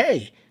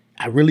 hey,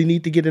 I really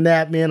need to get an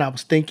admin. I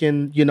was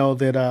thinking,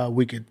 that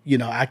we could,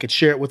 I could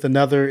share it with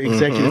another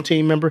executive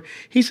team member.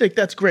 He said,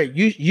 "That's great.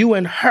 You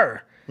and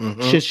her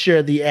should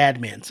share the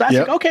admin." So I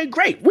said, "Okay,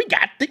 great. We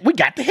got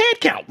the head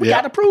count. We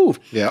got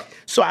approved." Yeah.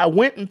 So I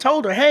went and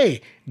told her,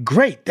 "Hey,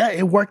 great, that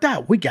it worked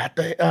out. We got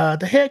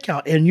the head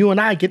count, and you and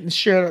I getting to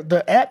share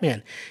the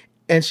admin."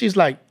 And she's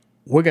like,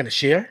 "We're gonna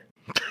share."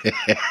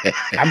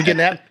 I'm getting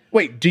that.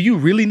 Wait, do you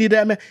really need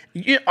that, man?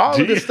 All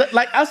of this stuff.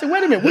 Like, I said,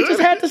 wait a minute. We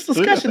just had this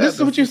discussion. This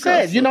is what you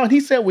said. And he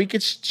said we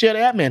could share the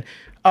admin.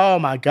 Oh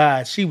my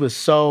God, she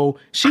was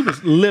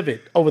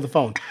livid over the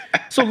phone.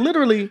 So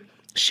literally,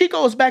 she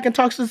goes back and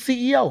talks to the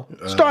CEO.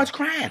 Starts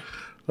crying.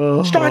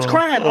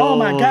 Oh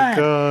my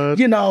God.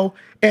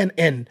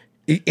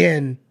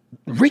 And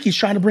Ricky's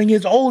trying to bring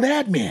his old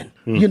admin,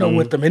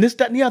 with them, and this,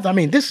 that, and the other. I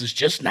mean, this is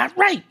just not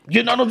right.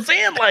 You know what I'm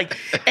saying? Like,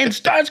 and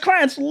starts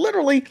crying. So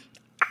literally,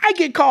 I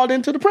get called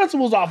into the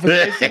principal's office,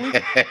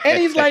 basically, and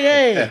he's like,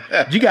 "Hey,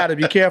 you got to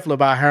be careful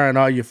about hiring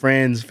all your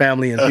friends,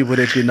 family, and people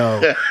that you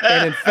know."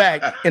 And in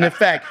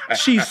fact,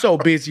 she's so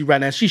busy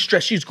right now. She's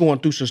stressed. She's going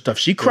through some stuff.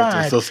 She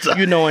cried, and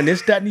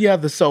this, that, and the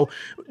other. So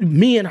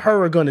me and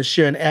her are going to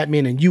share an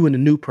admin, and you and the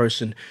new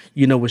person,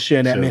 will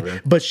share an admin.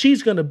 Man. But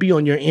she's going to be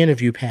on your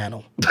interview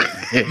panel.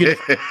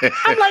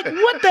 I'm like,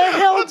 what the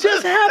hell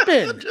just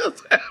happened?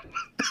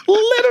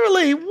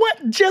 Literally,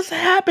 what just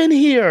happened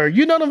here?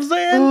 You know what I'm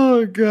saying?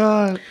 Oh,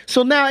 God.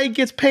 So now it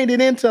gets painted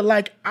into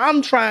like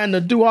I'm trying to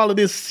do all of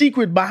this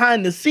secret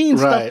behind the scenes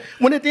stuff.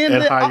 When at the end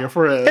of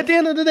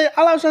the day,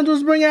 all I was trying to do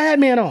was bring an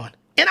admin on.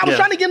 And I was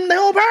trying to get them to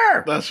help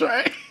her. That's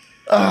right.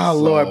 Oh,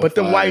 Lord. But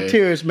the white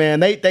tears,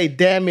 man, they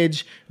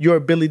damage your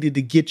ability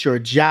to get your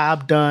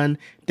job done.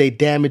 They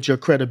damage your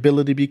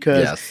credibility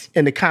because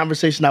in the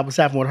conversation I was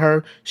having with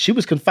her, she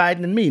was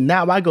confiding in me.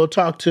 Now I go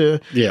talk to,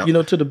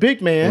 to the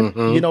big man,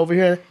 over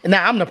here. And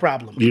now I'm the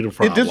problem. You're the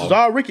problem. This is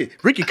all Ricky.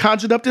 Ricky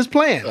conjured up this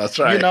plan. That's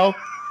right.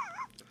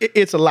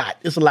 it's a lot.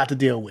 It's a lot to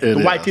deal with.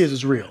 The white tears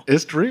is real.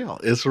 It's real.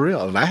 It's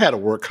real. And I had a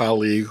work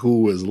colleague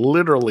who was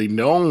literally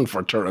known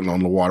for turning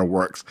on the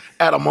waterworks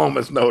at a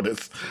moment's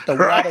notice. The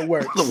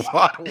waterworks. The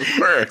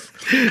waterworks.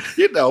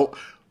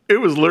 It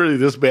was literally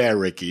this bad,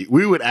 Ricky.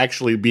 We would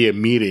actually be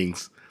in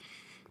meetings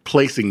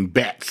placing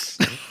bets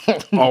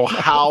on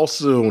how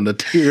soon the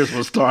tears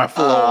would start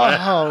flowing.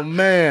 Oh,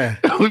 man.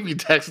 We'd be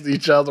texting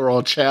each other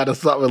on chat or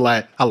something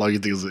like, how long you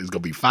think it's going to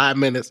be? 5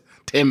 minutes?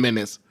 10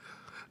 minutes?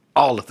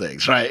 All the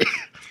things, right?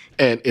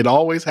 And it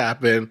always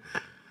happened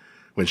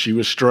when she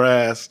was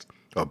stressed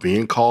or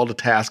being called to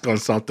task on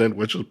something,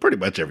 which was pretty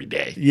much every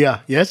day.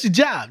 Yeah, it's your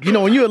job.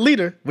 When you're a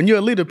leader,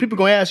 people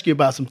going to ask you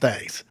about some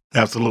things.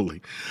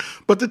 Absolutely.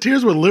 But the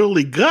tears would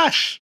literally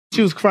gush.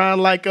 She was crying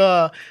like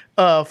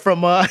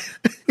from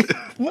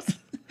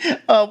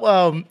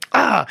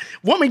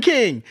Woman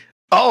King.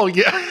 Oh,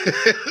 yeah.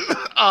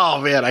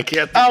 Oh, man, I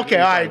can't think Okay,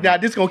 all right. Now,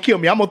 this is going to kill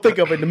me. I'm going to think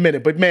of it in a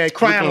minute. But, man,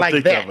 crying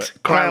like that.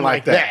 Crying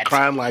like that.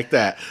 Crying like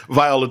that.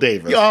 Viola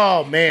Davis.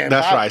 Oh, man.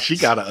 That's right. She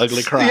got an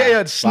ugly cry.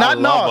 Yeah, snot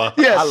and all.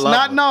 Yeah,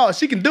 snot and all.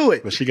 She can do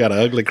it. But she got an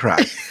ugly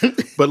cry.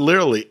 But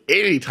literally,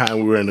 anytime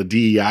we were in a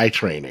DEI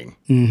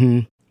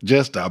training,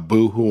 just a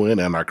boo-hooing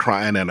and a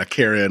crying and a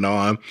carrying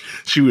on,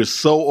 she was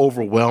so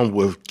overwhelmed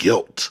with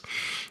guilt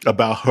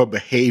about her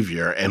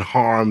behavior and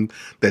harm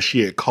that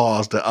she had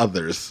caused to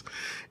others.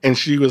 And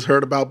she was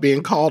hurt about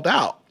being called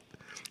out.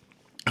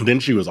 And then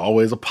she was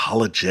always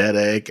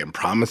apologetic and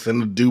promising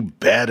to do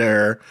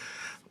better,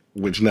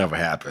 which never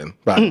happened,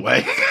 by the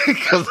way.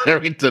 Because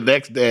the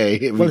next day...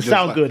 it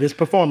sounded good. His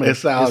performance.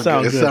 It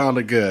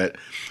sounded good.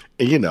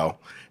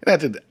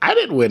 And, I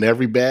didn't win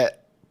every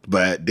bet,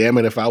 but damn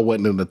it, if I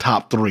wasn't in the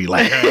top 3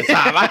 like every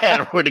time, I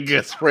had a pretty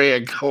good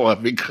spread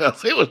going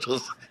because it was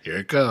just... Here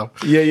it comes.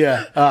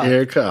 Yeah.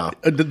 Here it comes.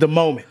 The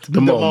moment.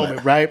 The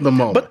moment, right? The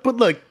moment. But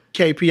look,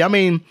 KP, I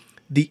mean...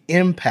 the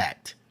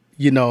impact,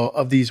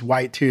 of these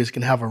white tears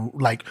can have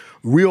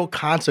real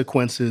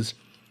consequences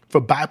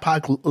for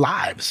BIPOC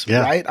lives,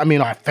 right? I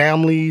mean, our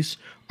families,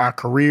 our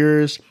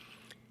careers,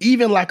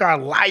 even our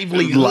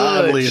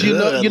livelihoods. You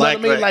know what I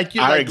mean?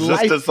 Our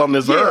existence on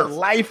this earth.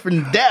 Life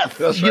and death,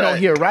 That's right.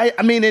 Here, right?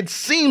 I mean, it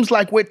seems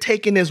like we're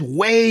taking this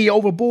way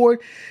overboard,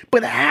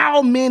 but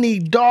how many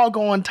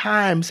doggone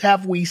times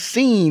have we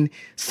seen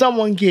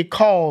someone get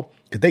called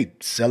because they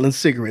selling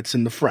cigarettes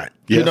in the front?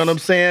 Yes, you know what I'm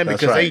saying? That's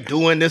Because right. they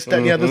doing this, that,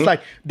 and the other. It's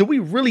like, do we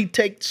really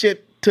take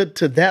shit to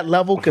that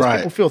level because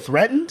people feel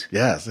threatened?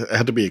 Yes, it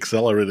had to be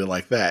accelerated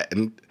like that.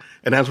 And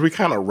as we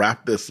kind of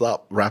wrap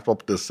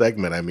up this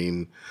segment, I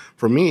mean,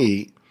 for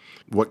me,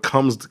 what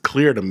comes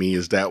clear to me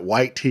is that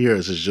white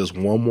tears is just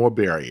one more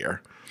barrier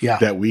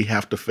that we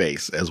have to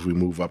face as we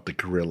move up the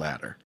career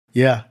ladder.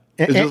 Yeah.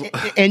 And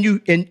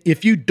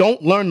if you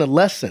don't learn the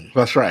lesson,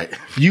 that's right.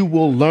 You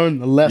will learn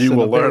the lesson. You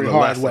will learn the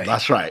hard way.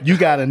 That's right. You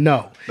got to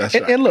know. That's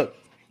right. And look,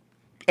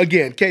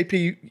 again,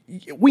 KP,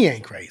 we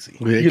ain't crazy.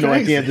 At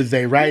the end of the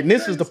day, right? And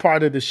this is the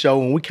part of the show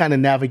when we kind of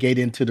navigate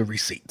into the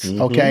receipts.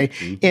 Okay.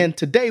 Mm-hmm. And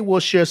today we'll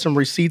share some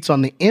receipts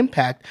on the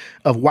impact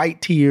of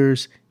white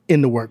tears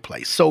in the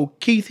workplace. So,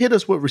 Keith, hit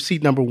us with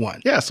receipt number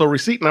 1. Yeah. So,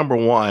 receipt number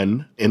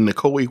 1 in the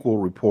Co-Equal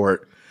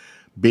report.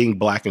 Being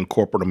Black in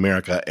Corporate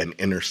America and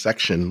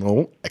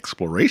Intersectional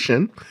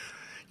Exploration,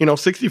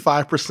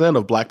 65%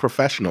 of Black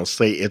professionals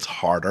say it's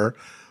harder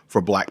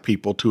for Black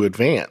people to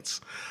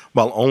advance,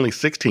 while only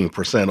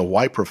 16% of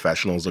white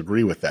professionals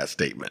agree with that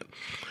statement.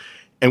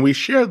 And we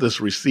share this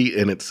receipt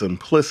in its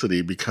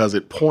simplicity because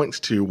it points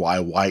to why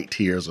white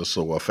tears are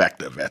so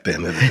effective at the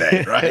end of the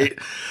day, right?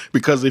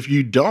 Because if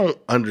you don't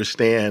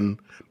understand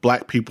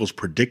Black people's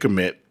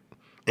predicament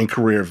in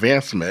career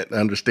advancement,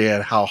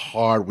 understand how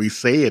hard we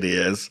say it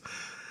is,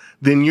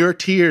 then your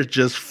tears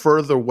just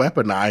further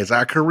weaponize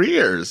our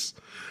careers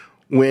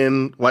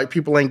when white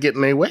people ain't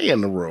getting their way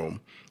in the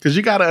room. Because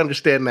you got to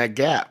understand that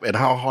gap and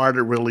how hard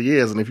it really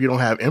is. And if you don't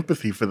have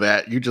empathy for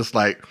that, you just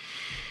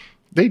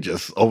they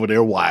just over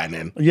there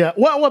whining. Yeah.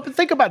 Well, but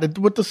think about it.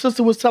 What the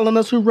sister was telling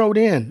us who wrote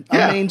in.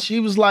 Yeah. I mean, she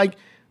was like,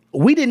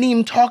 we didn't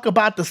even talk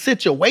about the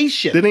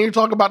situation.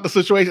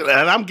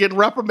 And I'm getting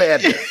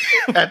reprimanded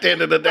at the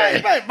end of the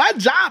day. Right. My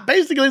job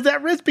basically is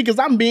at risk because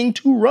I'm being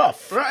too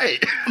rough.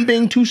 Right. I'm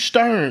being too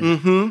stern.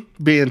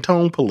 Mm-hmm. Being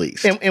tone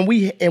policed. And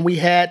we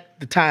had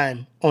the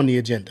time on the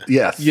agenda.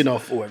 Yes.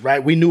 For it,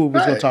 right? We knew we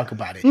was going to talk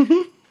about it.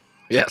 Mm-hmm.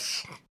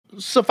 Yes.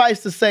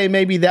 Suffice to say,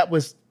 maybe that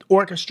was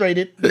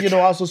orchestrated,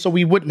 also so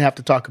we wouldn't have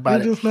to talk about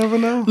it. You just never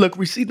know. Look,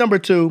 receipt number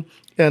 2.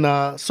 And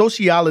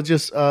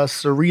sociologist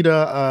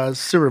Sarita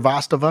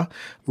Srivastava,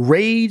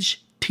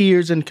 rage,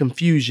 tears, and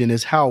confusion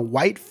is how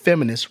white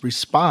feminists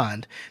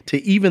respond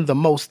to even the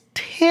most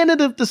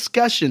tentative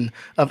discussion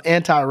of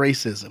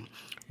anti-racism.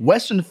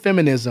 Western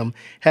feminism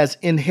has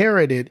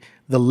inherited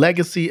the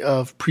legacy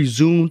of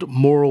presumed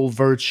moral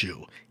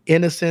virtue,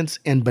 innocence,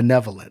 and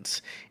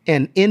benevolence,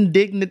 and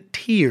indignant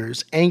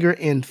tears, anger,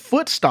 and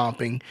foot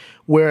stomping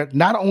were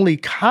not only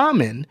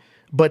common,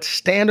 but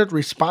standard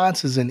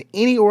responses in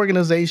any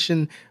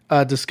organization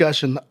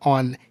discussion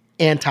on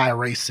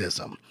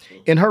anti-racism.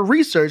 In her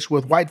research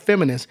with white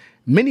feminists,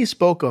 many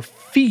spoke of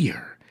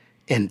fear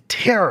and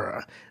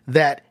terror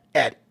that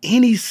at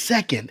any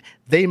second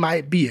they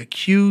might be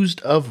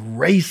accused of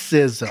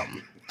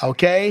racism,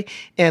 okay?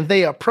 And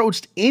they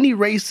approached any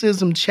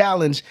racism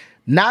challenge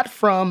not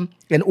from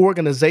an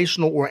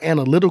organizational or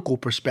analytical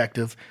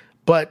perspective,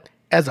 but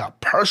as a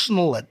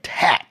personal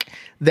attack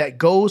that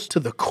goes to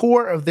the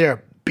core of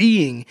their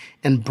being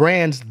and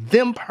brands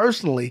them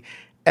personally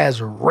as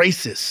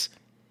racist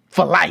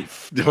for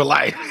life. For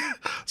life.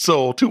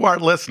 So to our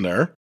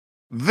listener,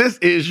 this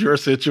is your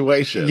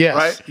situation, yes,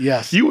 right?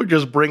 Yes. You were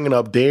just bringing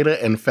up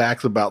data and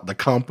facts about the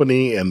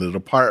company and the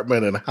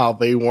department and how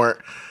we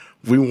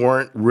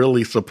weren't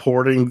really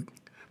supporting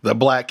the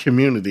Black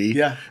community.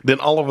 Yeah. Then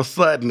all of a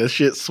sudden the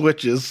shit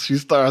switches. She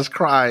starts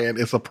crying.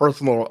 It's a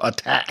personal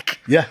attack.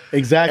 Yeah,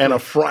 exactly. And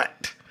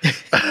affront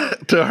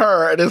to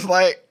her. And it's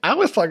like, I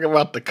was talking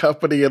about the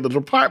company and the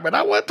department.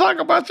 I wasn't talking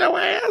about your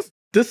ass.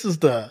 This is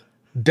the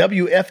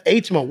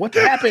WFH moment. What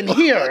happened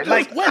here?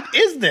 Like, what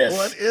is this?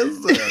 What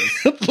is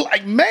this?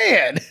 Like,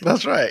 man.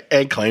 That's right.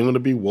 And claiming to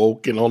be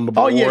woke and on the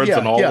boards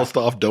and all the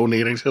stuff,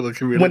 donating to the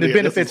community. When it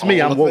benefits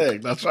me, I'm woke.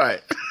 Thing. That's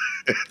right.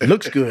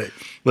 Looks good.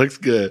 Looks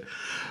good.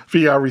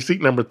 PR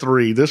receipt number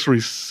 3. This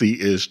receipt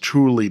is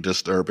truly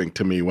disturbing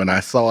to me. When I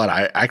saw it,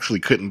 I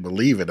actually couldn't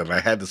believe it, and I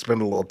had to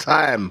spend a little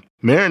time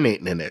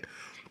marinating in it.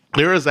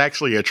 There is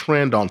actually a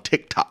trend on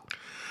TikTok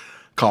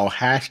called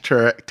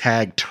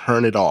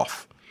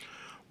 #TurnItOff,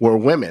 where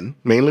women,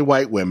 mainly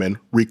white women,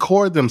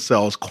 record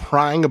themselves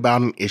crying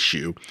about an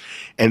issue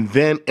and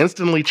then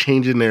instantly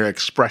changing their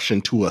expression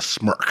to a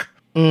smirk,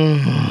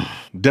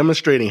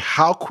 demonstrating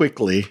how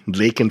quickly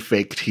they can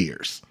fake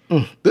tears.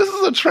 This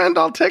is a trend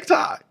on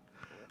TikTok.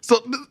 So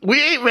we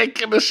ain't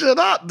making this shit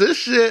up. This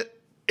shit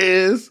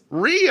is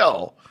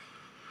real,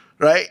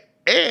 right?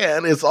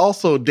 And it's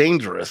also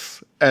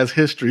dangerous, as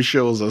history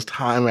shows us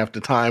time after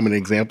time and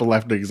example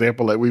after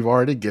example that we've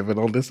already given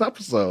on this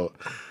episode.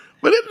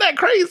 But isn't that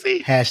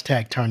crazy?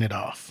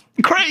 #TurnItOff.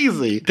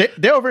 Crazy.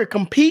 They're over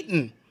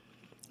competing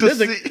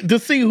to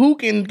see who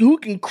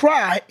can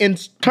cry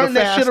and turn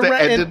that shit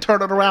around. And then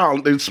turn it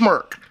around and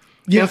smirk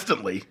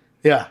instantly.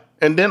 Yeah.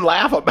 And then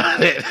laugh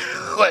about it.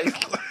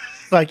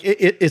 Like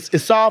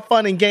it's all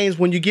fun and games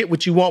when you get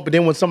what you want, but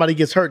then when somebody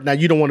gets hurt, now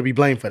you don't want to be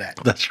blamed for that.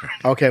 That's right.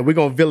 Okay, we're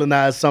going to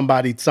villainize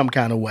somebody some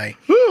kind of way.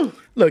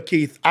 Look,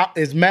 Keith,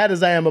 as mad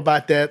as I am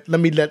about that, let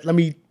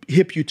me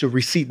hip you to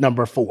receipt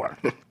number 4.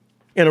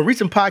 In a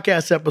recent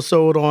podcast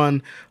episode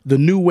on the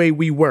new way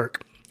we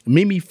work,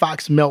 Mimi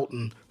Fox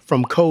Melton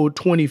from Code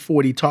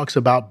 2040 talks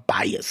about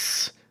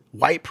bias,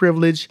 white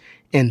privilege,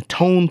 and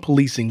tone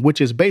policing, which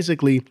is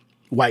basically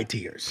white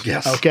tears.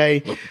 Yes.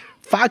 Okay?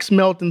 Fox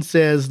Melton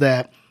says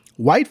that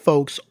white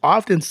folks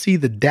often see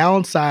the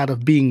downside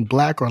of being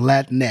Black or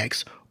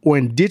Latinx or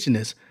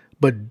indigenous,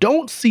 but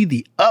don't see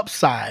the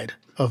upside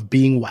of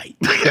being white.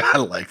 I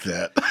like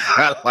that.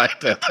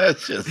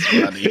 That's just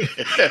funny.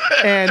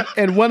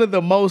 and one of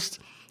the most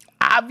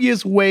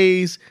obvious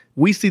ways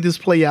we see this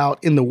play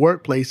out in the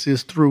workplace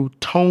is through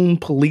tone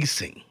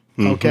policing.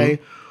 Okay?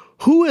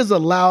 Who is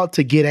allowed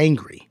to get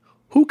angry?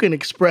 Who can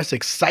express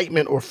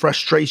excitement or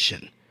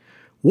frustration?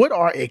 What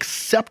are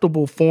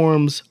acceptable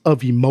forms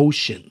of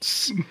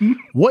emotions?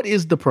 What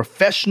is the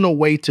professional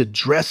way to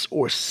dress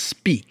or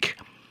speak?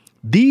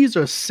 These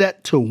are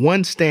set to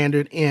one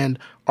standard and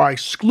are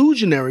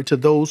exclusionary to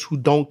those who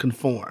don't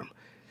conform.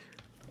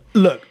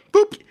 Look,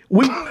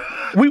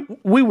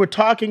 we were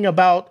talking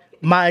about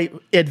my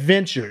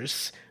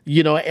adventures,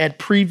 at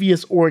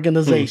previous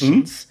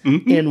organizations.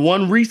 In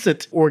one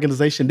recent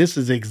organization, this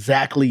is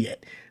exactly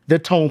it. The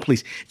tone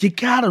police. You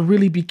gotta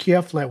really be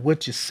careful at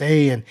what you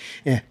say and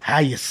how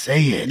you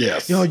say it.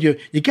 Yes.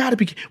 You gotta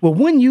be. Well,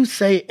 when you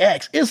say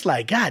X, it's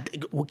like, God,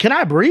 can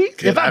I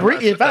breathe? If I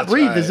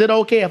breathe, is it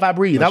okay if I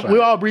breathe?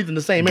 We're all breathing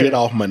the same air. Get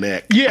off my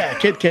neck. Yeah.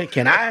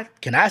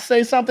 Can I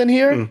say something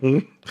here?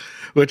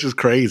 Which is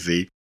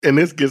crazy, and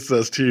this gets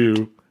us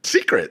to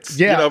secrets.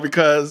 Yeah.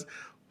 Because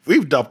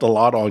we've dumped a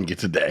lot on you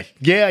today.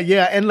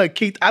 Yeah. And look,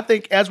 Keith, I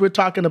think as we're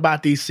talking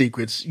about these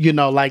secrets,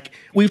 like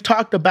we've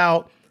talked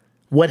about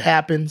what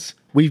happens.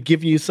 We've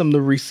given you some of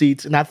the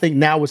receipts, and I think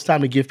now it's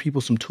time to give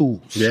people some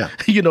tools,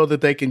 that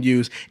they can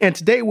use. And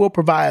today we'll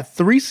provide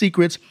 3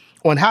 secrets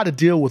on how to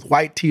deal with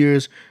white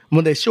tears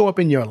when they show up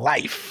in your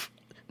life.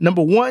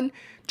 Number 1,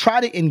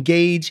 try to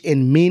engage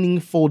in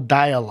meaningful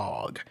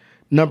dialogue.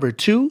 Number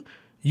 2,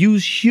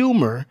 use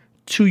humor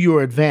to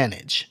your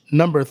advantage.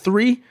 Number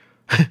 3,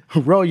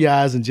 roll your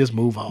eyes and just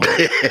move on.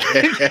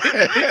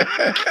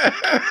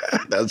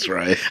 That's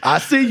right. I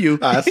see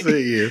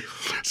you.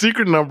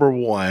 Secret number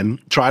 1,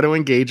 try to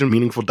engage in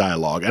meaningful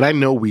dialogue. And I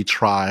know we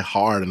try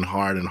hard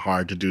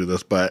to do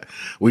this, but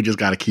we just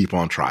got to keep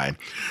on trying.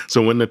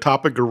 So when the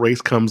topic of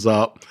race comes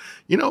up,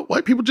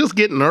 white people just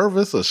get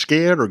nervous or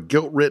scared or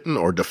guilt-ridden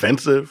or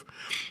defensive,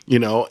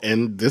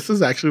 and this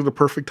is actually the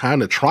perfect time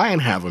to try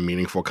and have a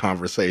meaningful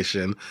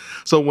conversation.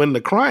 So when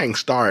the crying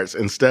starts,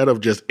 instead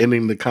of just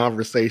ending the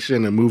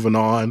conversation and moving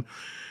on,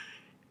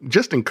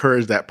 just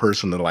encourage that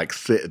person to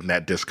sit in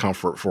that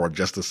discomfort for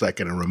just a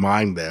second and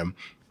remind them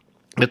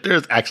that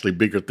there's actually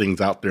bigger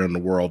things out there in the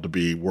world to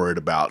be worried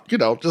about.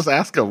 Just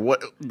ask them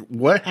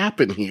what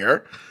happened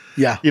here.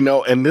 Yeah.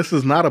 And this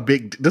is not a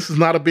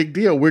big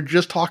deal. We're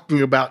just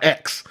talking about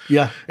X.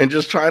 Yeah. And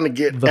just trying to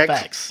get the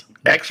facts.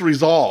 X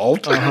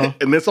resolved.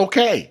 And it's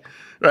okay.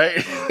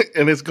 Right.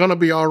 And it's going to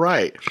be all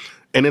right.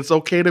 And it's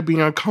okay to be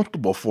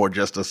uncomfortable for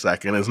just a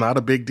second. It's not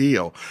a big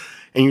deal.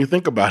 And you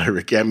think about it,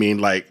 Rick, I mean,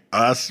 like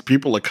us,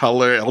 people of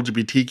color,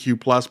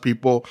 LGBTQ plus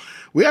people,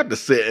 we have to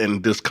sit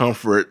in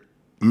discomfort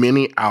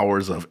many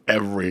hours of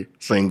every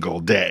single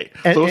day.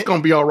 So it's going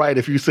to be all right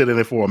if you sit in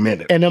it for a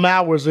minute. And them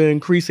hours are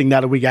increasing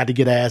now that we got to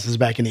get our asses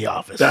back in the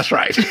office. That's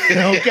right.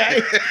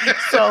 Okay?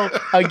 So,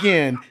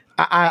 again,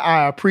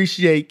 I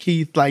appreciate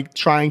Keith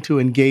trying to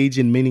engage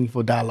in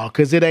meaningful dialogue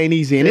because it ain't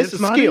easy. And it's a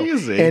skill.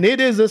 Easy. And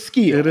it is a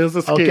skill. It is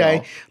a skill.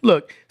 Okay?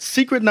 Look,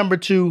 secret number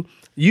 2,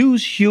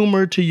 use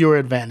humor to your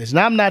advantage.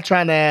 Now, I'm not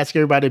trying to ask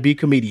everybody to be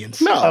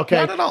comedians. No, okay?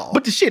 not at all.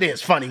 But the shit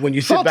is funny when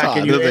you sit Sometimes back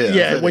and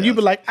you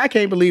be like, I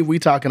can't believe we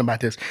talking about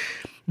this.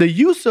 The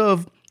use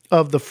of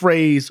the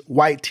phrase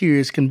white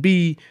tears can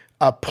be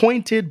a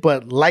pointed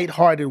but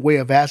lighthearted way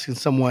of asking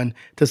someone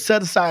to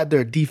set aside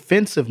their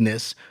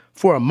defensiveness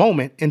for a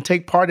moment and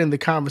take part in the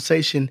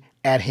conversation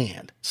at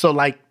hand. So,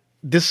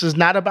 this is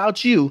not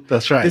about you.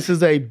 That's right. This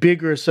is a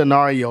bigger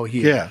scenario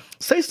here. Yeah.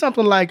 Say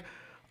something like,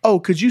 "Oh,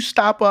 could you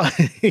stop?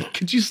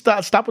 Could you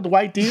stop with the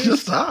white tears?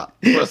 Just stop.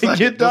 For a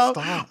second, just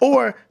stop.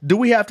 Or do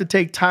we have to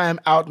take time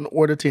out in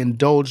order to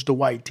indulge the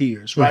white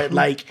tears?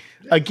 Right?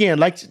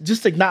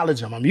 Just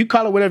acknowledge them. I mean, you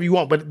call it whatever you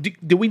want, but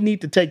do we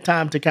need to take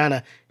time to kind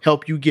of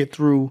help you get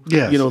through?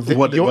 Yes,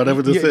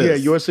 whatever this is. Yeah,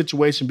 your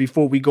situation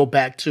before we go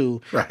back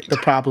to the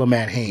problem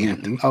at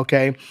hand. Mm-hmm.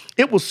 Okay,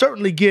 it will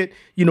certainly get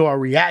a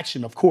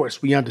reaction. Of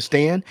course, we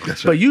understand.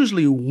 That's right. But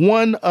usually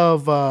one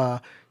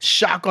of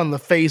shock on the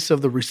face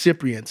of the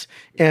recipients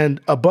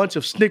and a bunch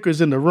of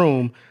snickers in the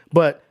room,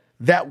 but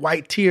that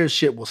white tear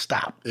shit will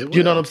stop.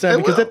 You know what I'm saying?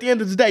 Because at the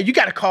end of the day, you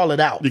got to call it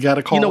out. You got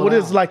to call it out. What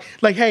it's like,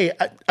 hey,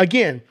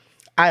 again,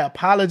 I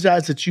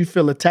apologize that you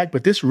feel attacked,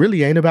 but this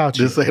really ain't about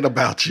you. This ain't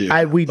about you.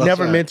 We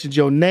never mentioned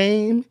your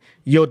name,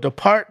 your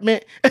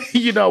department,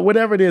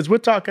 whatever it is. We're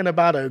talking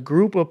about a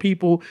group of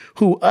people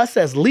who us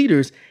as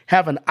leaders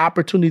have an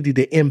opportunity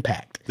to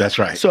impact. That's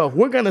right. So if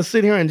we're going to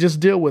sit here and just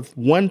deal with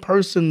one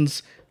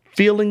person's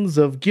feelings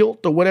of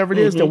guilt or whatever it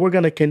is, then we're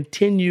going to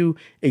continue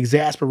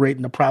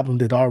exasperating the problem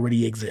that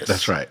already exists.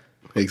 That's right.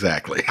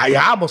 Exactly. I'm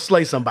going to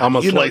slay somebody. I'm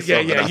going to slay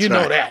somebody. Yeah, That's you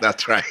know that.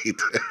 That's right.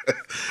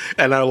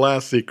 And our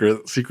last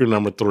secret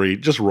number 3,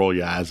 just roll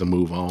your eyes and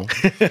move on.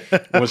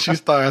 When she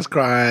starts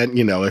crying,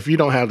 if you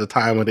don't have the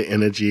time or the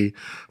energy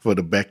for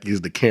the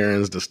Beckys, the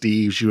Karens, the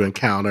Steves you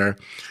encounter,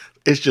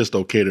 it's just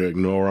okay to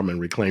ignore them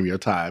and reclaim your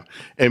time.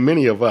 And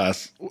many of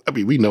us,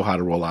 we know how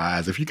to roll our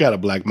eyes. If you got a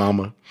black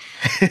mama,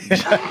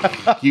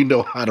 you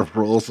know how to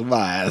roll some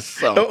eyes.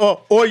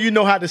 So. Or you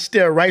know how to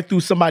stare right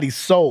through somebody's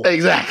soul.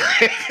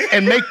 Exactly.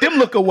 And make them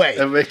look away.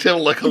 Yeah, make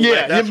them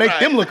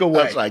look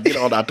away. That's right. Get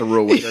on out the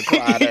room with your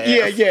crying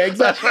ass. Yeah,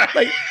 exactly. Right.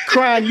 Like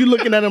crying, you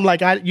looking at them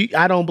like, I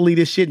don't believe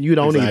this shit and you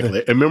don't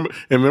either. And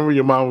remember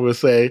your mama would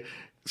say,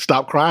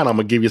 stop crying, I'm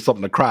going to give you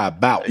something to cry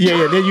about.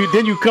 Yeah.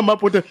 Then you come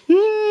up with the...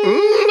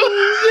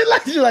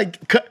 You're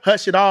like,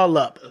 hush it all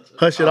up.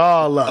 Hush it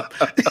all up.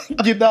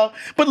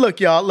 But look,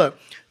 y'all,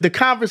 the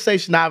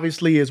conversation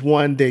obviously is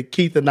one that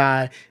Keith and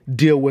I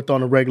deal with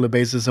on a regular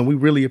basis, and we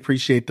really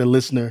appreciate the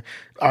listener,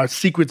 our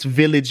Secrets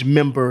Village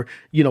member,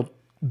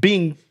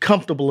 being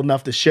comfortable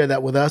enough to share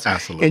that with us.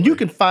 Absolutely. And you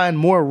can find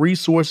more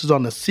resources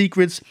on the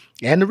secrets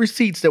and the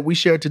receipts that we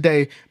shared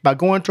today by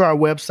going to our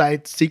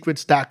website,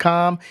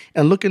 secrets.com,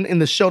 and looking in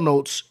the show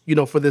notes,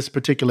 for this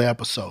particular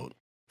episode.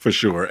 For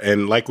sure.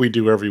 And like we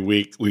do every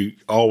week, we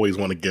always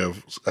want to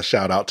give a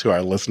shout out to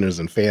our listeners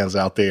and fans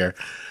out there.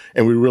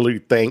 And we really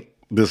thank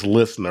this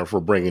listener for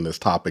bringing this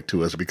topic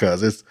to us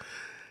because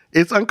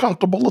it's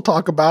uncomfortable to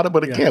talk about it.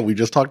 But again, we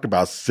just talked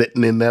about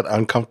sitting in that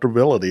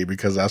uncomfortability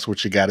because that's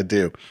what you got to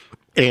do.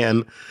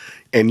 And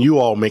you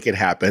all make it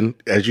happen.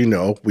 As you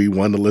know, we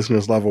won the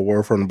Listeners Love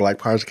Award from the Black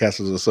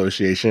Podcasters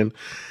Association.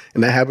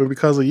 And that happened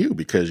because of you,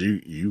 because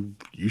you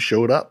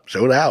showed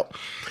out.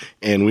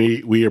 And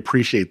we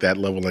appreciate that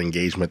level of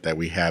engagement that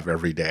we have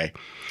every day.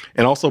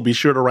 And also be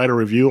sure to write a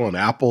review on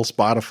Apple,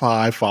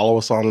 Spotify, follow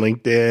us on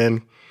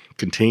LinkedIn,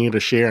 continue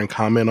to share and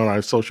comment on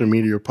our social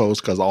media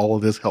posts because all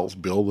of this helps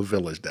build the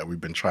village that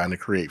we've been trying to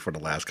create for the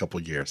last couple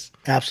of years.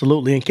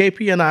 Absolutely. And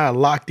KP and I are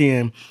locked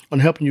in on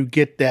helping you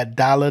get that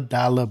dollar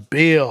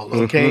bill,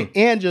 okay? Mm-hmm.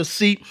 And your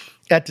seat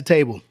at the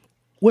table.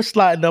 We're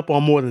sliding up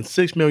on more than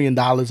 $6 million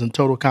in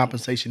total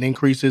compensation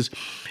increases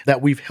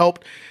that we've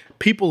helped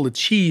people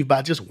achieve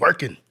by just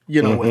working,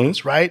 with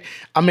us, right?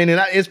 I mean,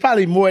 and it's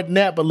probably more than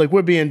that, but look,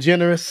 we're being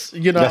generous,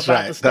 That's about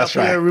right. the stuff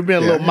here. We're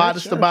being a little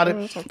modest about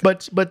it.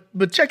 Okay.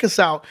 But check us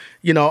out,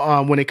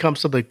 when it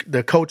comes to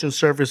the coaching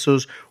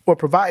services or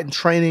providing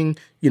training,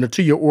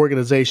 to your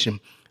organization.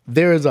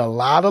 there is a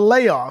lot of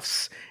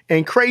layoffs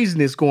and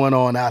craziness going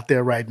on out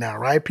there right now,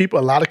 right?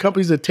 A lot of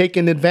companies are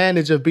taking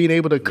advantage of being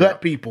able to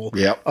cut people,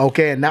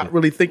 okay, and not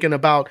really thinking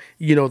about,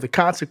 the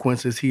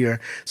consequences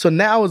here. So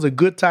now is a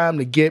good time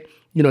to get,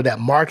 that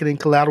marketing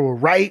collateral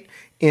right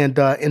and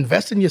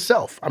invest in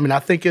yourself. I mean, I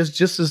think it's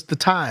just as the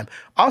time.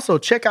 Also,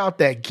 check out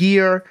that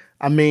gear.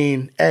 I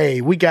mean,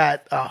 hey, we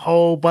got a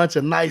whole bunch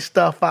of nice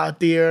stuff out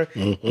there.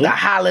 The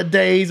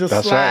holidays are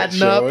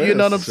sliding up, you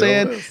know what I'm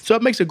saying? So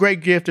it makes a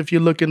great gift if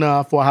you're looking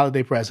for a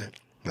holiday present.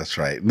 That's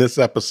right. This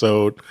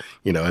episode,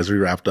 as we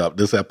wrapped up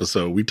this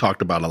episode, we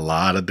talked about a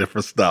lot of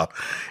different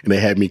stuff, and they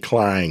had me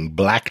crying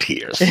black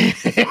tears.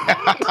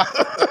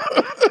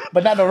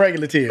 But not no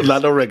regular tears.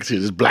 Not no regular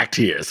tears, just black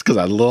tears, because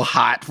I was a little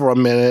hot for a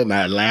minute, and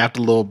I laughed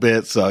a little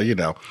bit. So,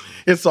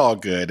 it's all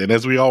good. And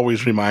as we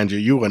always remind you,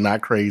 you are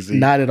not crazy.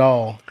 Not at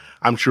all.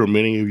 I'm sure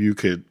many of you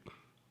could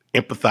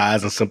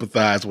empathize and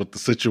sympathize with the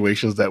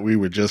situations that we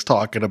were just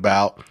talking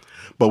about.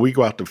 But we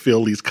go out to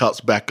fill these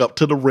cups back up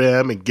to the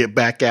rim and get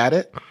back at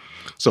it.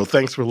 So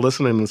thanks for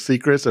listening to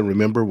Secrets. And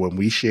remember, when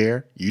we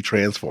share, you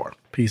transform.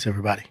 Peace,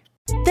 everybody.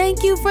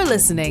 Thank you for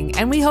listening,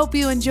 and we hope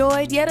you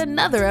enjoyed yet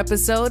another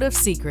episode of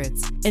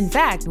Secrets. In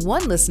fact,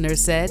 one listener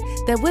said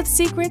that with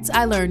Secrets,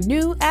 I learned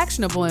new,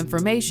 actionable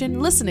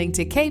information listening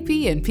to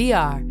KP and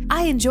PR.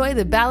 I enjoy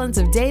the balance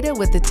of data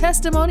with the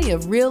testimony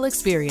of real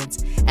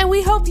experience, and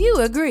we hope you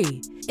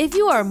agree. If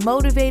you are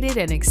motivated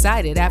and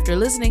excited after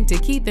listening to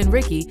Keith and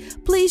Ricky,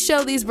 please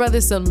show these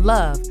brothers some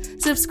love,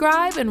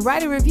 subscribe, and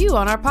write a review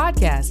on our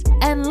podcast.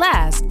 And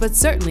last, but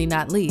certainly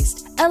not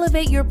least,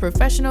 elevate your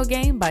professional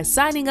game by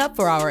signing up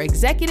for our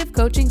executive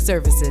coaching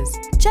services.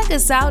 Check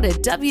us out at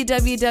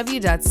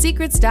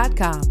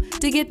www.secrets.com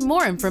to get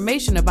more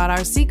information about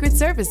our secret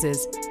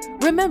services.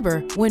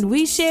 Remember, when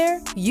we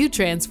share, you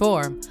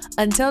transform.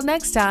 Until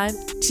next time,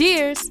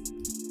 cheers!